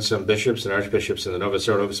and some bishops and archbishops in the Novus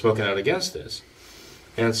Ordo have spoken out against this.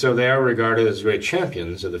 And so they are regarded as great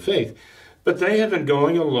champions of the faith. But they have been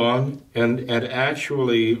going along and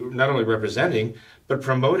actually not only representing, but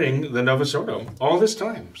promoting the Novus Ordo all this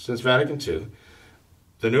time, since Vatican II.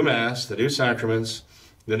 The new Mass, the new sacraments,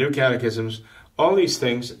 the new catechisms, all these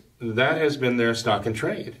things, that has been their stock and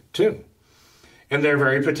trade, too. And they're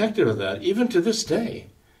very protective of that, even to this day.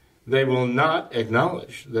 They will not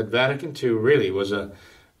acknowledge that Vatican II really was a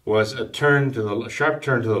sharp turn to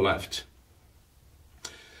the left,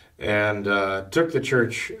 and took the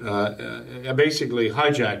church, basically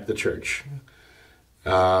hijacked the church.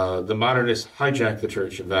 The modernists hijacked the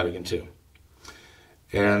church in Vatican II,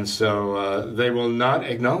 and so they will not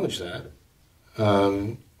acknowledge that.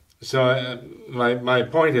 My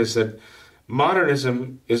point is that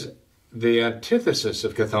modernism is the antithesis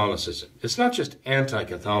of Catholicism. It's not just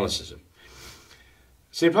anti-Catholicism.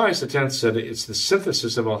 St. Pius X said it's the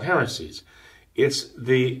synthesis of all heresies. It's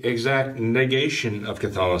the exact negation of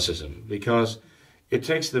Catholicism, because it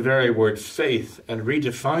takes the very word faith and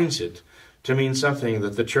redefines it to mean something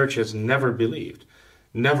that the Church has never believed,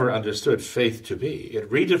 never understood faith to be.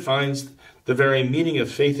 It redefines the very meaning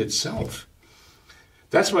of faith itself.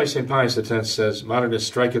 That's why St. Pius X says modernists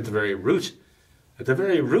strike at the very root of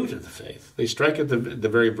the faith. They strike at the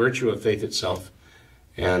very virtue of faith itself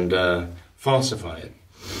and falsify it.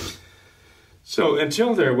 So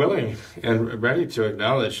until they're willing and ready to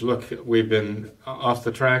acknowledge, look, we've been off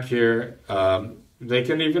the track here, they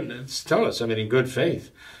can even tell us, in good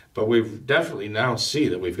faith, but we definitely now see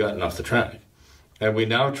that we've gotten off the track. And we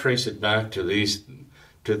now trace it back to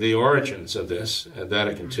the origins of this at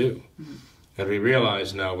Vatican II. And we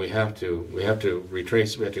realize now we have to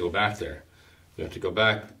retrace, we have to go back there. We have to go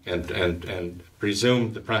back and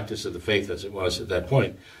presume the practice of the faith as it was at that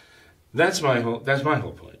point. That's my whole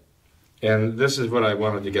point. And this is what I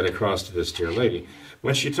wanted to get across to this dear lady.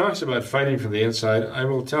 When she talks about fighting from the inside, I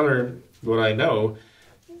will tell her what I know.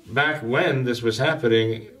 Back when this was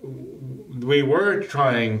happening, we were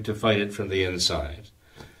trying to fight it from the inside.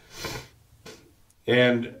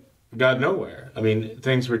 And got nowhere. I mean,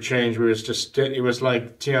 things were changed. It was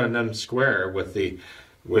like Tiananmen Square with the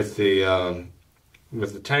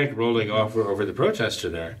tank rolling off over the protester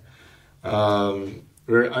there.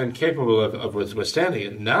 We're incapable of withstanding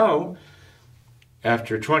it. Now,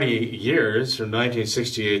 after 20 years, from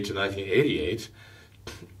 1968 to 1988,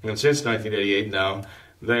 and since 1988 now,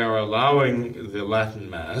 they are allowing the Latin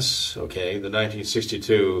Mass, okay, the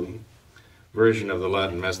 1962 version of the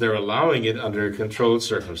Latin Mass, they're allowing it under controlled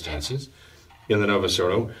circumstances in the Novus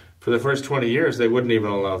Ordo. For the first 20 years, they wouldn't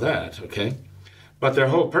even allow that, okay? But their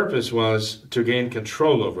whole purpose was to gain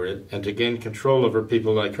control over it and to gain control over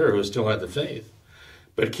people like her who still had the faith,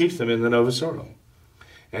 but keep them in the Novus Ordo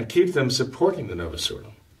and keep them supporting the Novus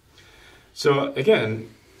Ordo. So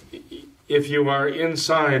again, if you are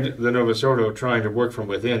inside the Novus Ordo trying to work from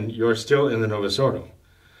within, you're still in the Novus Ordo,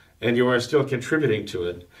 and you are still contributing to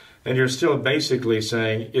it, and you're still basically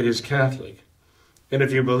saying it is Catholic. And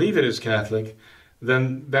if you believe it is Catholic,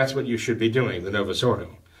 then that's what you should be doing, the Novus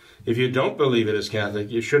Ordo. If you don't believe it is Catholic,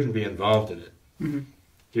 you shouldn't be involved in it. Mm-hmm.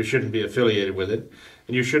 You shouldn't be affiliated with it,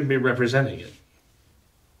 and you shouldn't be representing it.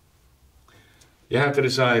 You have to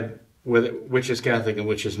decide which is Catholic and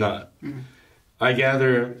which is not. Mm-hmm. I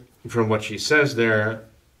gather from what she says there,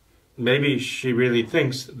 maybe she really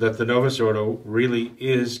thinks that the Novus Ordo really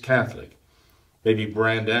is Catholic. Maybe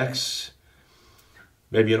brand X,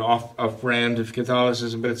 maybe an off-brand of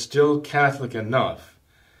Catholicism, but it's still Catholic enough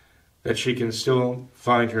that she can still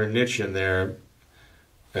find her niche in there,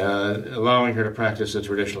 allowing her to practice the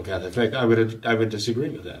traditional Catholic faith. I would disagree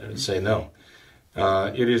with that. I would say no.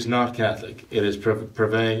 It is not Catholic. It is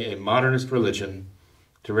purveying a modernist religion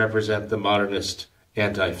to represent the modernist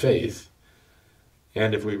anti-faith.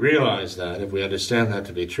 And if we realize that, if we understand that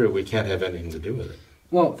to be true, we can't have anything to do with it.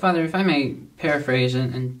 Well, Father, if I may paraphrase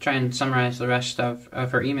and try and summarize the rest of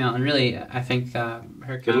her email, and really, I think her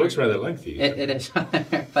comment, it looks rather lengthy. It is,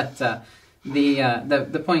 but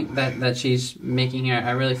the point that she's making here,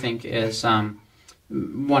 I really think, is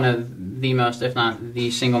one of the most, if not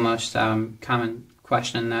the single most common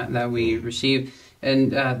question that we receive,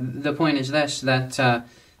 and the point is this: that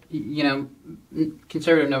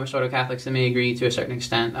conservative Novus Ordo Catholics, they may agree to a certain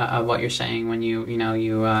extent of what you're saying when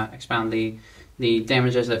you expound the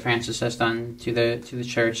damages that Francis has done to the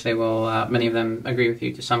church. They will, many of them, agree with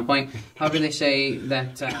you to some point. However, they say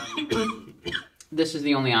that this is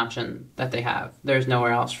the only option that they have. There's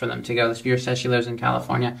nowhere else for them to go. This viewer says she lives in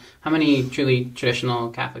California. How many truly traditional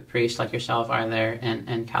Catholic priests like yourself are there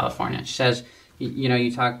in California? She says,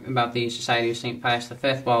 you talk about the Society of St. Pius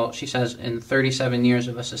V. Well, she says in 37 years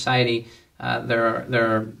of a society, there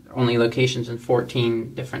are only locations in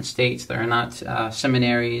 14 different states. There are not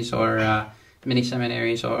seminaries or many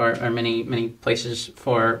seminaries or many places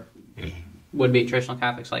for would-be traditional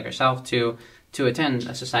Catholics like herself to attend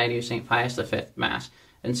a Society of St. Pius V Mass.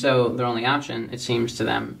 And so their only option, it seems to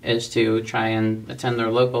them, is to try and attend their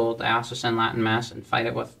local diocesan Latin Mass and fight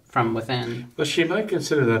it from within. Well, she might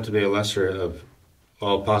consider that to be a lesser of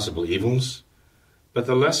all possible evils, but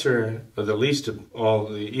the lesser, or the least of all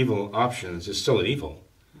the evil options is still an evil.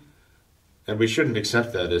 And we shouldn't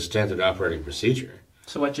accept that as standard operating procedure.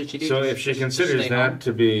 So what should she do? So if she considers that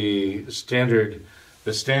to be the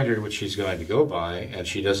standard which she's going to go by, and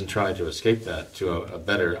she doesn't try to escape that to a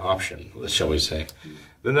better option, shall we say,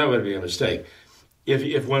 then that would be a mistake.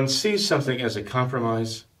 If one sees something as a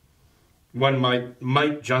compromise, one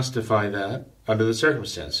might justify that under the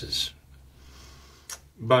circumstances.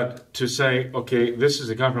 But to say, okay, this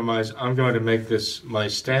is a compromise, I'm going to make this my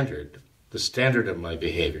standard, the standard of my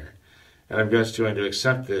behavior, and I'm just going to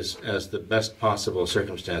accept this as the best possible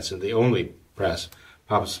circumstance and the only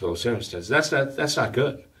possible circumstance. That's not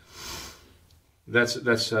good.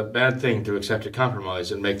 That's a bad thing to accept a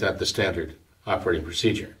compromise and make that the standard operating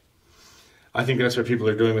procedure. I think that's what people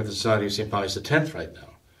are doing with the Society of St. Pius X right now.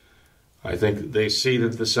 I think they see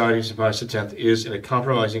that the Society of St. Pius X is in a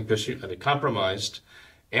compromised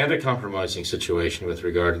and a compromising situation with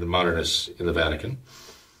regard to the modernists in the Vatican.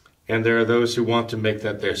 And there are those who want to make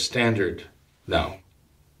that their standard now.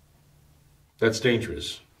 That's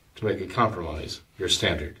dangerous, to make a compromise your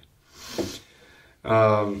standard.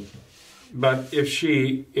 But if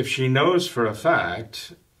she knows for a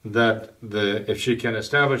fact that if she can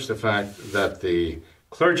establish the fact that the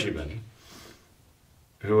clergyman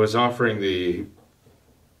who was offering the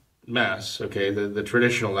Mass, okay, the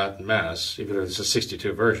traditional Latin Mass, even if it's a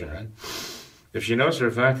 62 version, right? If she knows for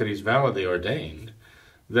a fact that he's validly ordained,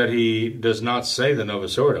 that he does not say the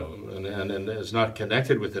Novus Ordo and is not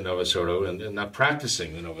connected with the Novus Ordo and not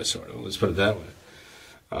practicing the Novus Ordo, let's put it that way,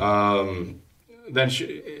 then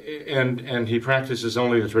and he practices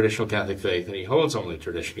only the traditional Catholic faith, and he holds only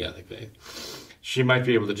traditional Catholic faith, she might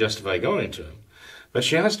be able to justify going to him. But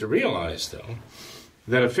she has to realize, though,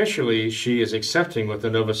 that officially she is accepting what the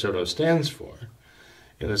Novus Ordo stands for,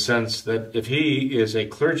 in the sense that if he is a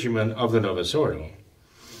clergyman of the Novus Ordo,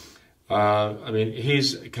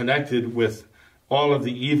 he's connected with all of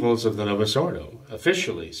the evils of the Novus Ordo.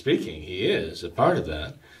 Officially speaking, he is a part of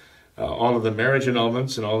that. All of the marriage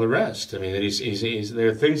annulments and all the rest. I mean, there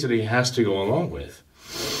are things that he has to go along with.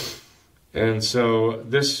 And so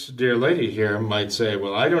this dear lady here might say,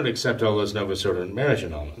 well, I don't accept all those Novus Ordo marriage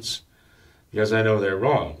annulments because I know they're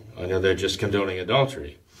wrong. I know they're just condoning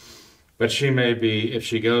adultery. But she may be, if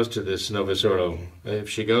she goes to this Novus Ordo, if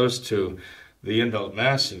she goes to the Indult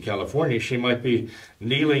Mass in California, she might be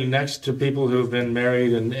kneeling next to people who've been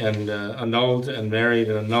married and annulled and married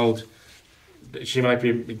and annulled. She might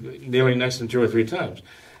be kneeling next to him 2 or 3 times.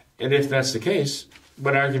 And if that's the case,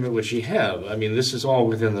 what argument would she have? I mean, this is all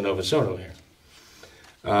within the Novus Ordo here.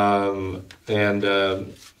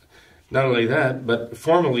 Not only that, but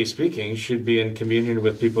formally speaking, she'd be in communion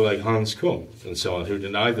with people like Hans Kuhn and so on, who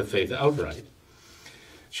deny the faith outright.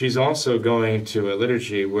 She's also going to a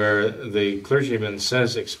liturgy where the clergyman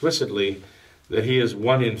says explicitly that he is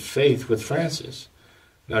one in faith with Francis.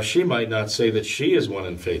 Now, she might not say that she is one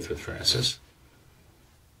in faith with Francis,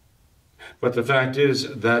 but the fact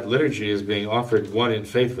is that liturgy is being offered one in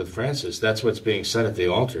faith with Francis. That's what's being said at the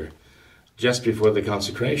altar just before the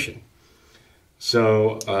consecration.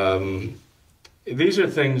 So these are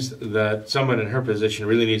things that someone in her position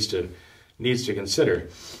really needs to consider,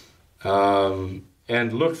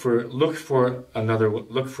 and look for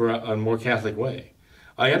a more Catholic way.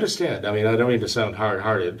 I understand. I mean, I don't mean to sound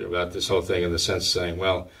hard-hearted about this whole thing in the sense of saying,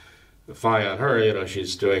 well, fie on her,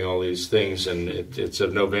 she's doing all these things and it's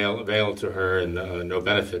of no avail to her and no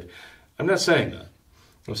benefit. I'm not saying that.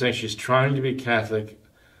 I'm saying she's trying to be Catholic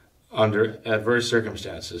under adverse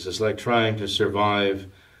circumstances. It's like trying to survive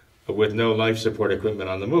with no life support equipment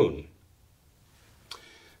on the moon.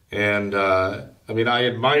 And, I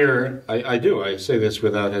admire, I say this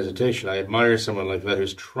without hesitation, I admire someone like that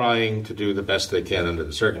who's trying to do the best they can under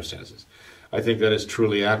the circumstances. I think that is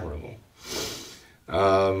truly admirable.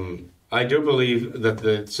 I do believe that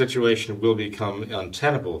the situation will become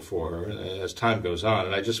untenable for her as time goes on,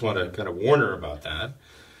 and I just want to kind of warn her about that.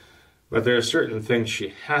 But there are certain things she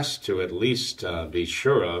has to at least be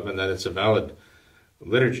sure of, and that it's a valid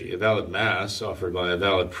liturgy, a valid Mass offered by a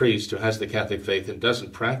valid priest who has the Catholic faith and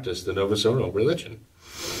doesn't practice the Novus Ordo religion.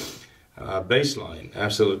 Baseline,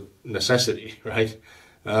 absolute necessity, right?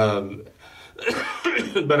 But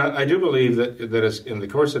I do believe that as in the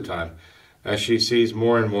course of time, as she sees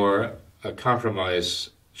more and more a compromise,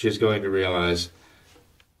 she's going to realize,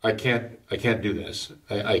 I can't do this.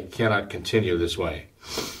 I cannot continue this way.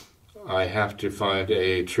 I have to find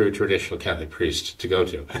a true traditional Catholic priest to go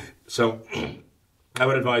to. So I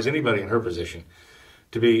would advise anybody in her position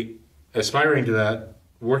to be aspiring to that,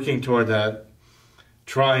 working toward that,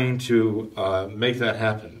 trying to make that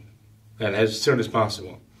happen, and as soon as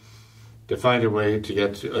possible, to find a way to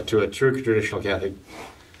get to a true traditional Catholic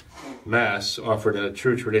Mass offered in a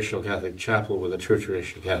true traditional Catholic chapel with a true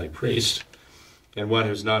traditional Catholic priest, and one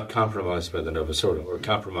who's not compromised by the Novus Ordo or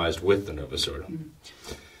compromised with the Novus Ordo.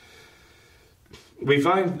 We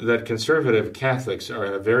find that conservative Catholics are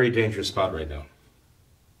in a very dangerous spot right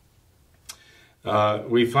now.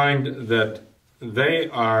 We find that they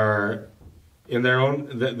are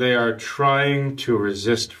they are trying to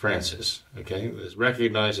resist Francis. Okay, this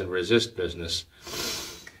recognize and resist business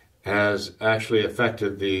has actually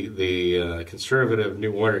affected the conservative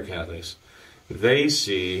New Order Catholics. They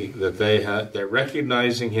see that they're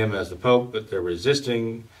recognizing him as the Pope, but they're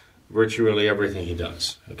resisting virtually everything he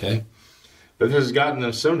does. Okay. But this has gotten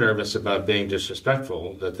them so nervous about being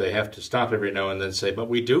disrespectful that they have to stop every now and then and say, but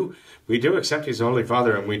we do accept he's the Holy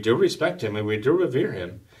Father, and we do respect him, and we do revere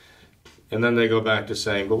him. And then they go back to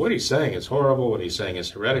saying, but what he's saying is horrible, what he's saying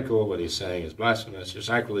is heretical, what he's saying is blasphemous or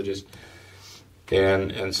sacrilegious,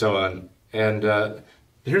 and so on. And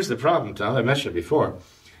here's the problem, Tom, I mentioned it before,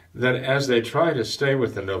 that as they try to stay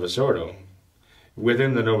with the Novus Ordo,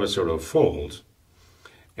 within the Novus Ordo fold,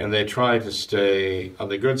 and they try to stay on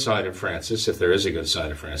the good side of Francis, if there is a good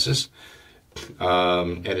side of Francis,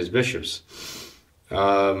 and his bishops,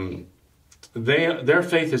 their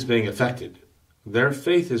faith is being affected. Their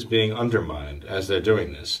faith is being undermined as they're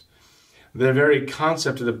doing this. Their very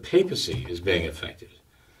concept of the papacy is being affected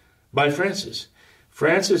by Francis.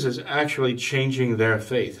 Francis is actually changing their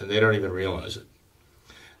faith, and they don't even realize it.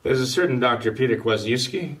 There's a certain Dr. Peter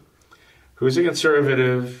Kwasniewski, who's a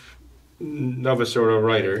conservative Novus Ordo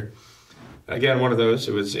writer, Again, one of those,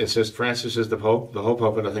 it says Francis is the Pope, the whole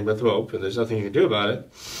Pope and nothing but the Pope, and there's nothing you can do about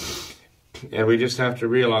it. And we just have to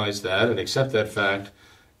realize that and accept that fact.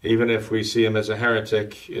 Even if we see him as a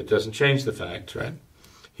heretic, it doesn't change the fact, right?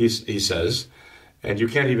 He says, and you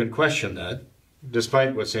can't even question that,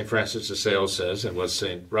 despite what St. Francis de Sales says and what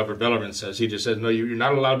St. Robert Bellarmine says. He just says, no, you're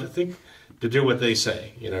not allowed to do what they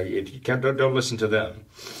say. You don't listen to them.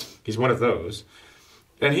 He's one of those.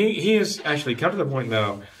 And he has actually come to the point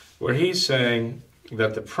now where he's saying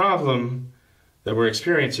that the problem that we're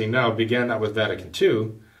experiencing now began not with Vatican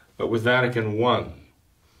II, but with Vatican I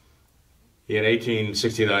in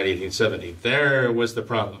 1869, 1870. There was the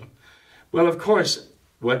problem. Well, of course,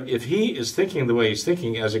 if he is thinking the way he's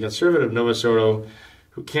thinking as a conservative Novus Ordo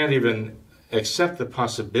who can't even accept the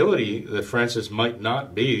possibility that Francis might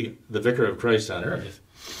not be the vicar of Christ on earth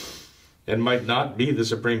and might not be the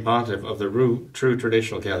supreme pontiff of the true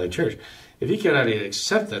traditional Catholic Church, if he cannot even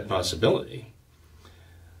accept that possibility,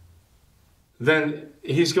 then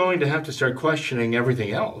he's going to have to start questioning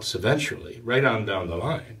everything else eventually, right on down the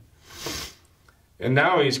line. And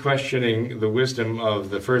now he's questioning the wisdom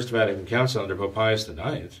of the First Vatican Council under Pope Pius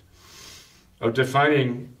IX of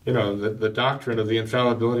defining, the doctrine of the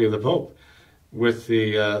infallibility of the Pope, with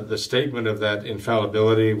the statement of that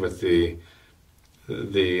infallibility, with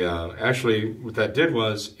actually what that did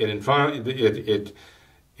was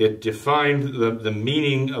it defined the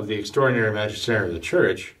meaning of the extraordinary magisterium of the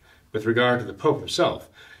Church with regard to the Pope himself.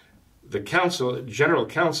 The general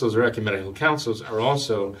councils or ecumenical councils are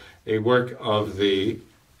also a work of the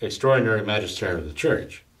extraordinary magisterium of the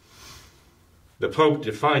Church. The Pope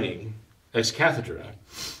defining ex cathedra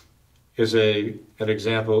is an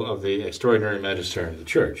example of the extraordinary magisterium of the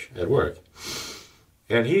Church at work.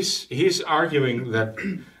 And he's arguing that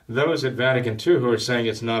those at Vatican II who are saying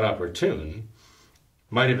it's not opportune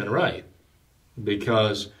might have been right,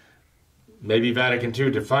 because maybe Vatican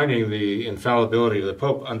II defining the infallibility of the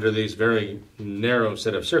Pope under these very narrow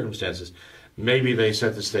set of circumstances, maybe they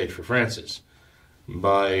set the stage for Francis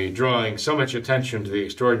by drawing so much attention to the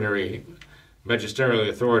extraordinary magisterial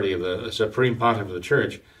authority of the Supreme Pontiff of the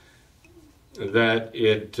Church that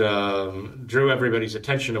it drew everybody's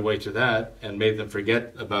attention away to that and made them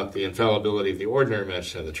forget about the infallibility of the ordinary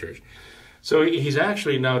magisterium of the Church. So he's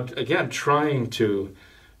actually now, again, trying to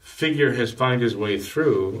find his way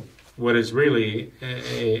through what is really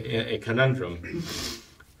a conundrum,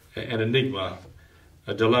 an enigma,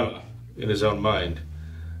 a dilemma in his own mind.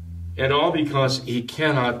 And all because he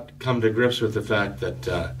cannot come to grips with the fact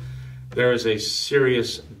that there is a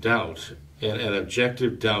serious doubt, an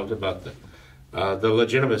objective doubt about the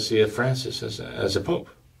legitimacy of Francis as a pope.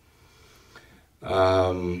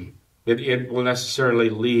 It will necessarily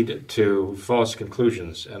lead to false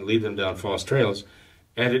conclusions and lead them down false trails,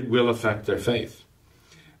 and it will affect their faith.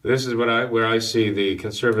 This is where I see the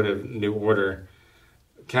conservative New Order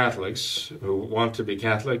Catholics who want to be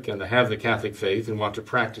Catholic and have the Catholic faith and want to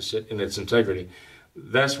practice it in its integrity.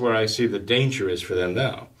 That's where I see the danger is for them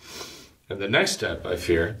now. And the next step, I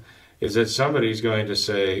fear, is that somebody's going to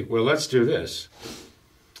say, well, let's do this.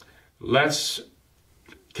 Let's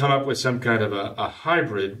come up with some kind of a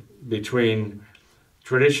hybrid between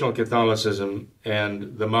traditional Catholicism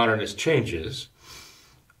and the modernist changes.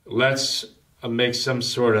 Let's make some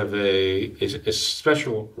sort of a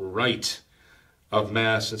special rite of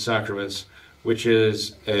Mass and sacraments, which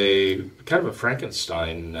is a kind of a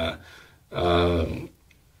Frankenstein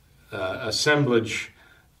assemblage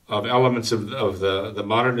of elements of the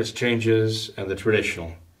modernist changes and the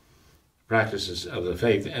traditional practices of the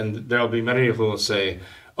faith. And there'll be many who will say,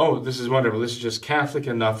 oh, this is wonderful, this is just Catholic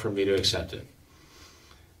enough for me to accept it.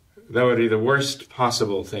 That would be the worst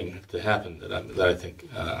possible thing to happen that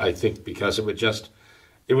I think because it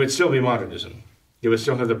would still be modernism. It would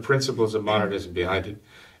still have the principles of modernism behind it,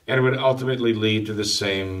 and it would ultimately lead to the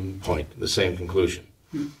same point, the same conclusion.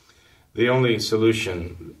 The only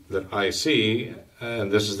solution that I see, and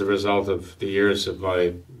this is the result of the years of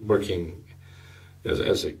my working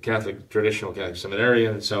as a traditional Catholic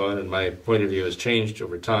seminarian and so on, and my point of view has changed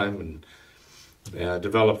over time and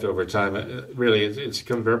developed over time. Really, it's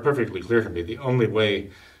become perfectly clear to me the only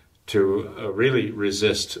way to really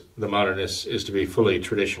resist the modernists is to be fully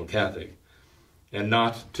traditional Catholic and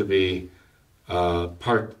not to be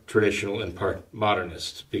part traditional and part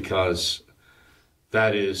modernist, because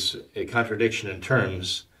that is a contradiction in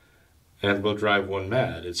terms and will drive one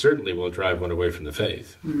mad. It certainly will drive one away from the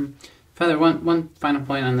faith. Mm-hmm. Father, one final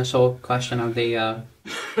point on this whole question of the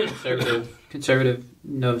conservative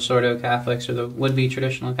Novus Ordo Catholics or the would-be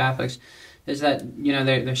traditional Catholics is that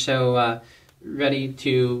they're so ready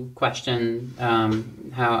to question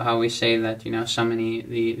how we say that, so many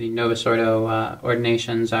the Novus Ordo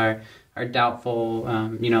ordinations are doubtful.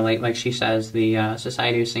 Like she says, the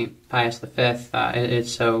Society of St. Pius V,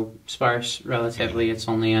 it's so sparse relatively. It's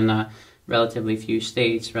only in relatively few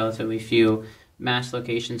states, relatively few mass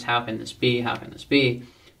locations. How can this be? How can this be?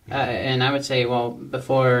 And I would say, well,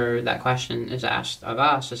 before that question is asked of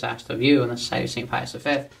us, is asked of you in the Society of St. Pius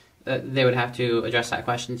V, they would have to address that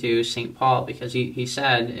question to St. Paul, because he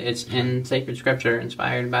said it's in sacred scripture,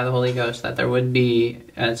 inspired by the Holy Ghost, that there would be,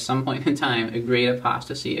 at some point in time, a great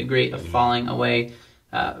apostasy, a great falling away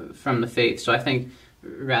from the faith. So I think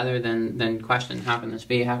rather than question, how can this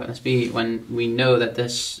be, when we know that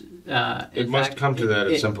this... it must come to that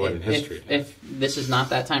at some point in history. If this is not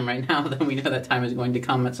that time right now, then we know that time is going to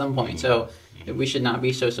come at some point. So we should not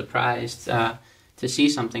be so surprised to see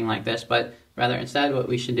something like this, but rather instead what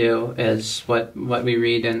we should do is what we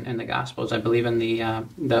read in the Gospels, I believe in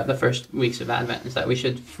the first weeks of Advent, is that we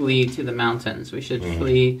should flee to the mountains. We should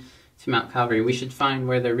flee to Mount Calvary. We should find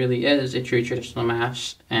where there really is a true traditional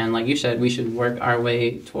Mass, and like you said, we should work our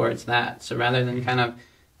way towards that. So rather than kind of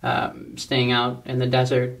staying out in the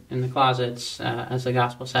desert, in the closets, as the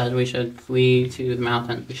Gospel says, we should flee to the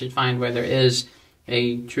mountains. We should find where there is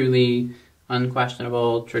a truly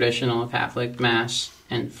unquestionable traditional Catholic Mass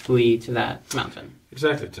and flee to that mountain.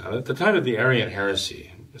 Exactly, Tom. At the time of the Arian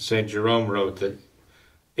heresy, St. Jerome wrote that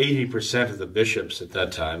 80% of the bishops at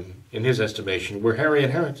that time, in his estimation, were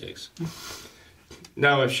Arian heretics.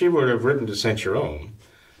 Now, if she were to have written to St. Jerome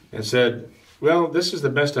and said, well, this is the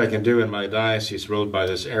best I can do in my diocese ruled by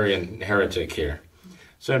this Arian heretic here,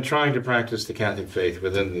 so I'm trying to practice the Catholic faith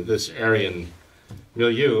within this Arian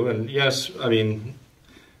milieu, and yes, I mean,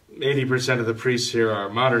 80% of the priests here are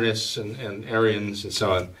modernists and Arians and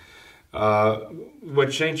so on.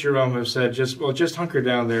 Would St. Jerome have said, just hunker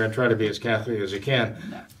down there and try to be as Catholic as you can,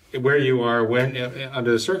 where you are when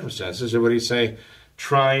under the circumstances? Or would he say,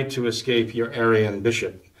 try to escape your Arian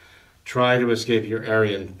bishop, try to escape your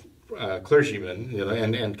Arian clergyman,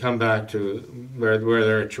 and come back to where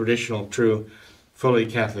there are traditional, true, fully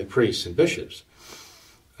Catholic priests and bishops?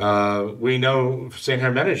 We know St.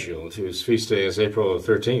 Hermenegild, whose feast day is April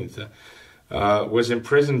 13th, was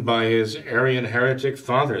imprisoned by his Arian heretic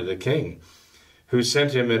father, the king, who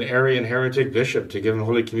sent him an Arian heretic bishop to give him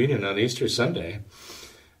Holy Communion on Easter Sunday.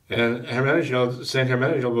 And St.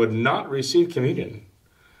 Hermenegild would not receive communion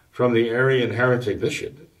from the Arian heretic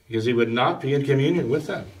bishop, because he would not be in communion with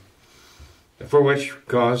them, for which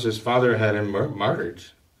cause his father had him martyred.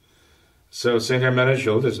 So St.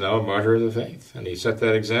 Hermenegild is now a martyr of the faith, and he set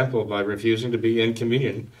that example by refusing to be in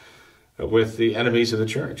communion with the enemies of the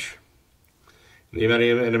church, the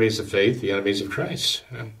enemies of faith, the enemies of Christ.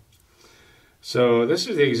 So this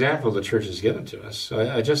is the example the church has given to us. So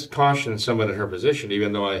I just caution someone in her position,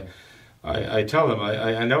 even though I tell them,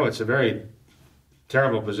 I know it's a very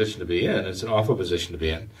terrible position to be in, it's an awful position to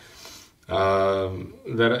be in.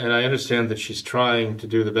 And I understand that she's trying to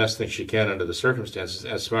do the best thing she can under the circumstances,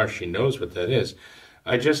 as far as she knows what that is.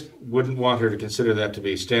 I just wouldn't want her to consider that to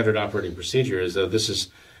be standard operating procedure, as though this is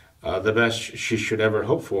the best she should ever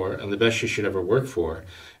hope for and the best she should ever work for,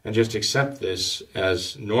 and just accept this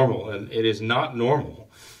as normal. And it is not normal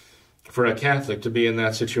for a Catholic to be in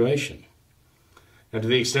that situation. And to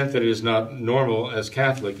the extent that it is not normal as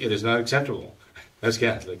Catholic, it is not acceptable as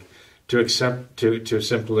Catholic to accept, to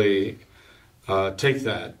simply take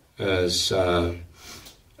that as all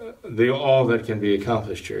that can be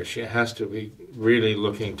accomplished here. She has to be really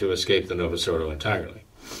looking to escape the Novus Ordo entirely.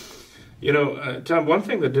 Tom, one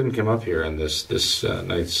thing that didn't come up here in this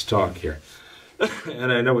night's talk here,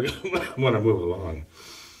 and I know we want to move along,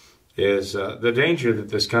 is the danger that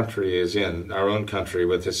this country is in, our own country,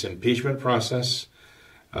 with this impeachment process.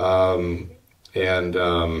 I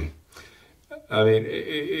mean,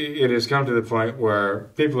 it has come to the point where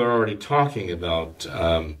people are already talking about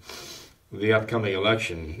the upcoming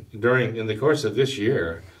election in the course of this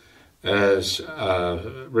year as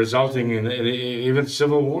resulting in even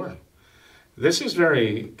civil war. This is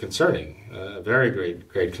very concerning, very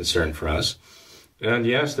great concern for us. And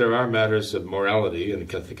yes, there are matters of morality and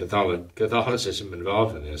Catholicism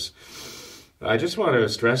involved in this. I just want to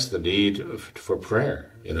stress the need for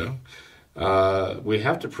prayer, We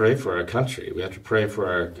have to pray for our country. We have to pray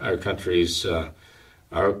for our country's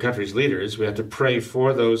leaders. We have to pray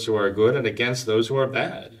for those who are good and against those who are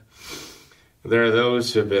bad. There are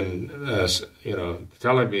those who have been,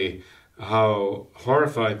 telling me how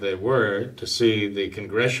horrified they were to see the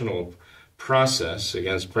congressional process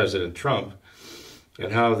against President Trump,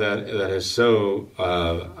 and how that has so,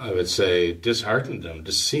 I would say, disheartened them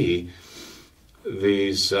to see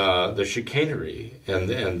the chicanery and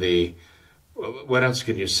the what else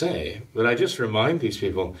can you say? But I just remind these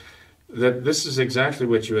people that this is exactly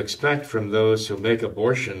what you expect from those who make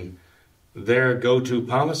abortion their go-to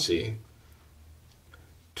policy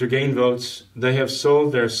to gain votes. They have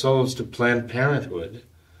sold their souls to Planned Parenthood.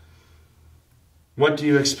 What do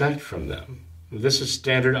you expect from them? This is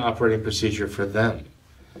standard operating procedure for them.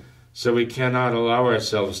 So we cannot allow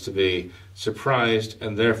ourselves to be surprised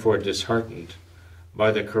and therefore disheartened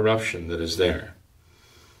by the corruption that is there.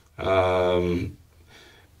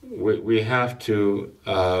 We have to,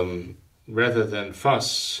 rather than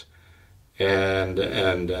fuss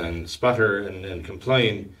and sputter and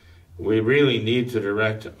complain, we really need to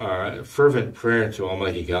direct our fervent prayer to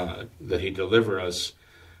Almighty God that He deliver us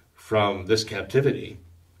from this captivity.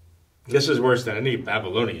 This is worse than any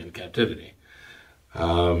Babylonian captivity.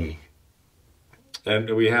 And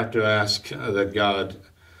we have to ask that God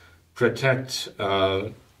protect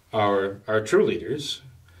our true leaders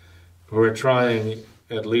who are trying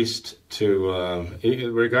at least to,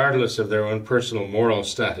 regardless of their own personal moral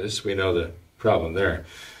status, we know the problem there,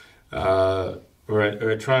 are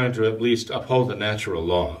trying to at least uphold the natural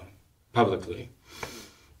law publicly.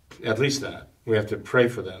 At least that. We have to pray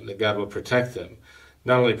for them, that God will protect them.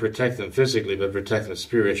 Not only protect them physically, but protect them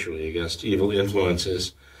spiritually against evil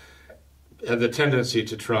influences and the tendency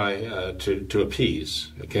to try to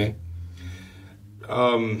appease, okay?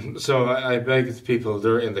 So I beg the people,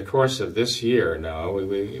 in the course of this year now,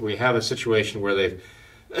 we have a situation where they've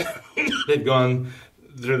gone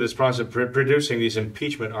through this process of producing these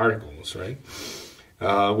impeachment articles, right?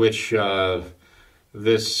 Which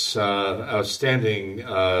this outstanding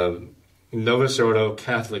Novus Ordo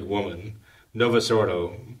Catholic woman, Novus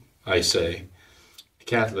Ordo, I say,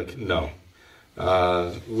 Catholic, no,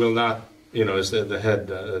 will not, as the head,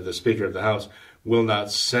 the Speaker of the House, will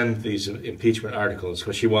not send these impeachment articles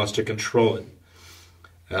because she wants to control it.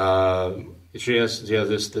 She has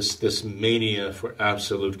this mania for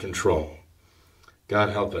absolute control. God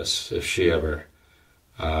help us if she ever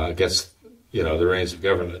gets the reins of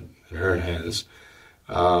government in her hands.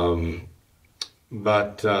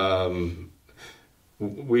 But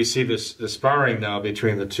we see this sparring now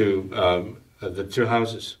between the two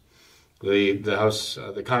houses, the House,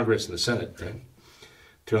 the Congress, and the Senate, right?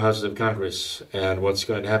 Two houses of Congress, and what's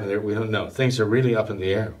going to happen there, we don't know. Things are really up in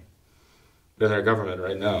the air with our government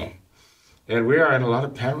right now, and we are in a lot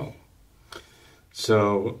of peril.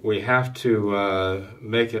 So we have to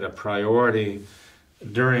make it a priority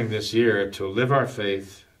during this year to live our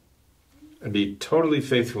faith and be totally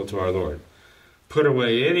faithful to our Lord. Put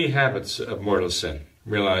away any habits of mortal sin.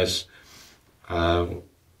 Realize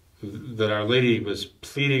that Our Lady was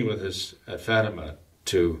pleading with us at Fatima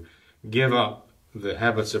to give up the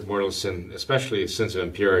habits of mortal sin, especially sins of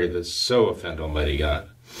impurity that so offend Almighty God.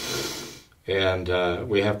 And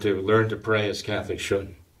we have to learn to pray as Catholics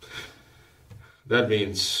should. That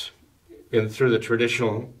means through the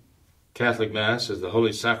traditional Catholic Mass as the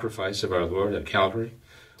holy sacrifice of our Lord at Calvary,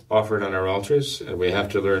 offered on our altars, and we have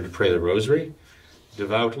to learn to pray the Rosary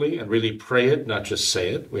devoutly and really pray it, not just say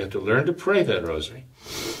it. We have to learn to pray that Rosary.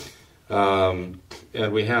 And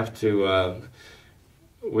we have to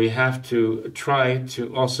try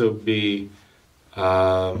to also be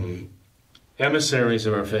emissaries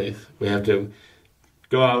of our faith. We have to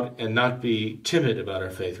go out and not be timid about our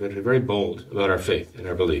faith. We have to be very bold about our faith and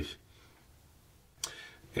our belief.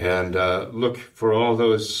 And look for all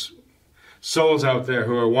those souls out there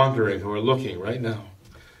who are wandering, who are looking right now.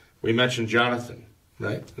 We mentioned Jonathan,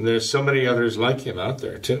 right? And there's so many others like him out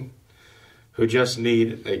there too, who just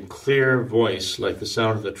need a clear voice like the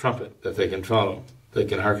sound of the trumpet that they can follow, they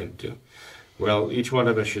can hearken to. Well, each one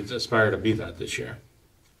of us should aspire to be that this year.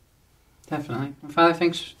 Definitely. Well, Father,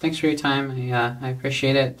 thanks for your time. I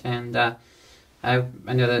appreciate it, and I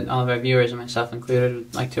know that all of our viewers, and myself included,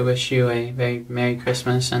 would like to wish you a very Merry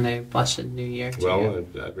Christmas and a blessed New Year. Well,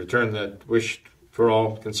 I return that wish for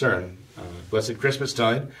all concerned. Blessed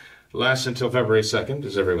Christmastide lasts until February 2nd,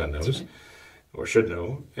 as everyone knows, right, or should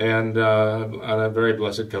know, and on a very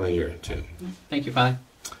blessed coming year, too. Thank you, Father.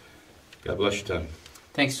 God bless you, Tom.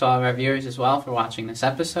 Thanks to all of our viewers as well for watching this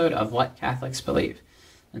episode of What Catholics Believe.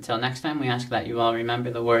 Until next time, we ask that you all remember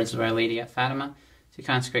the words of Our Lady at Fatima, to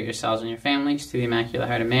consecrate yourselves and your families to the Immaculate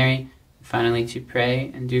Heart of Mary, and finally to pray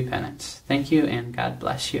and do penance. Thank you, and God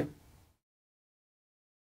bless you.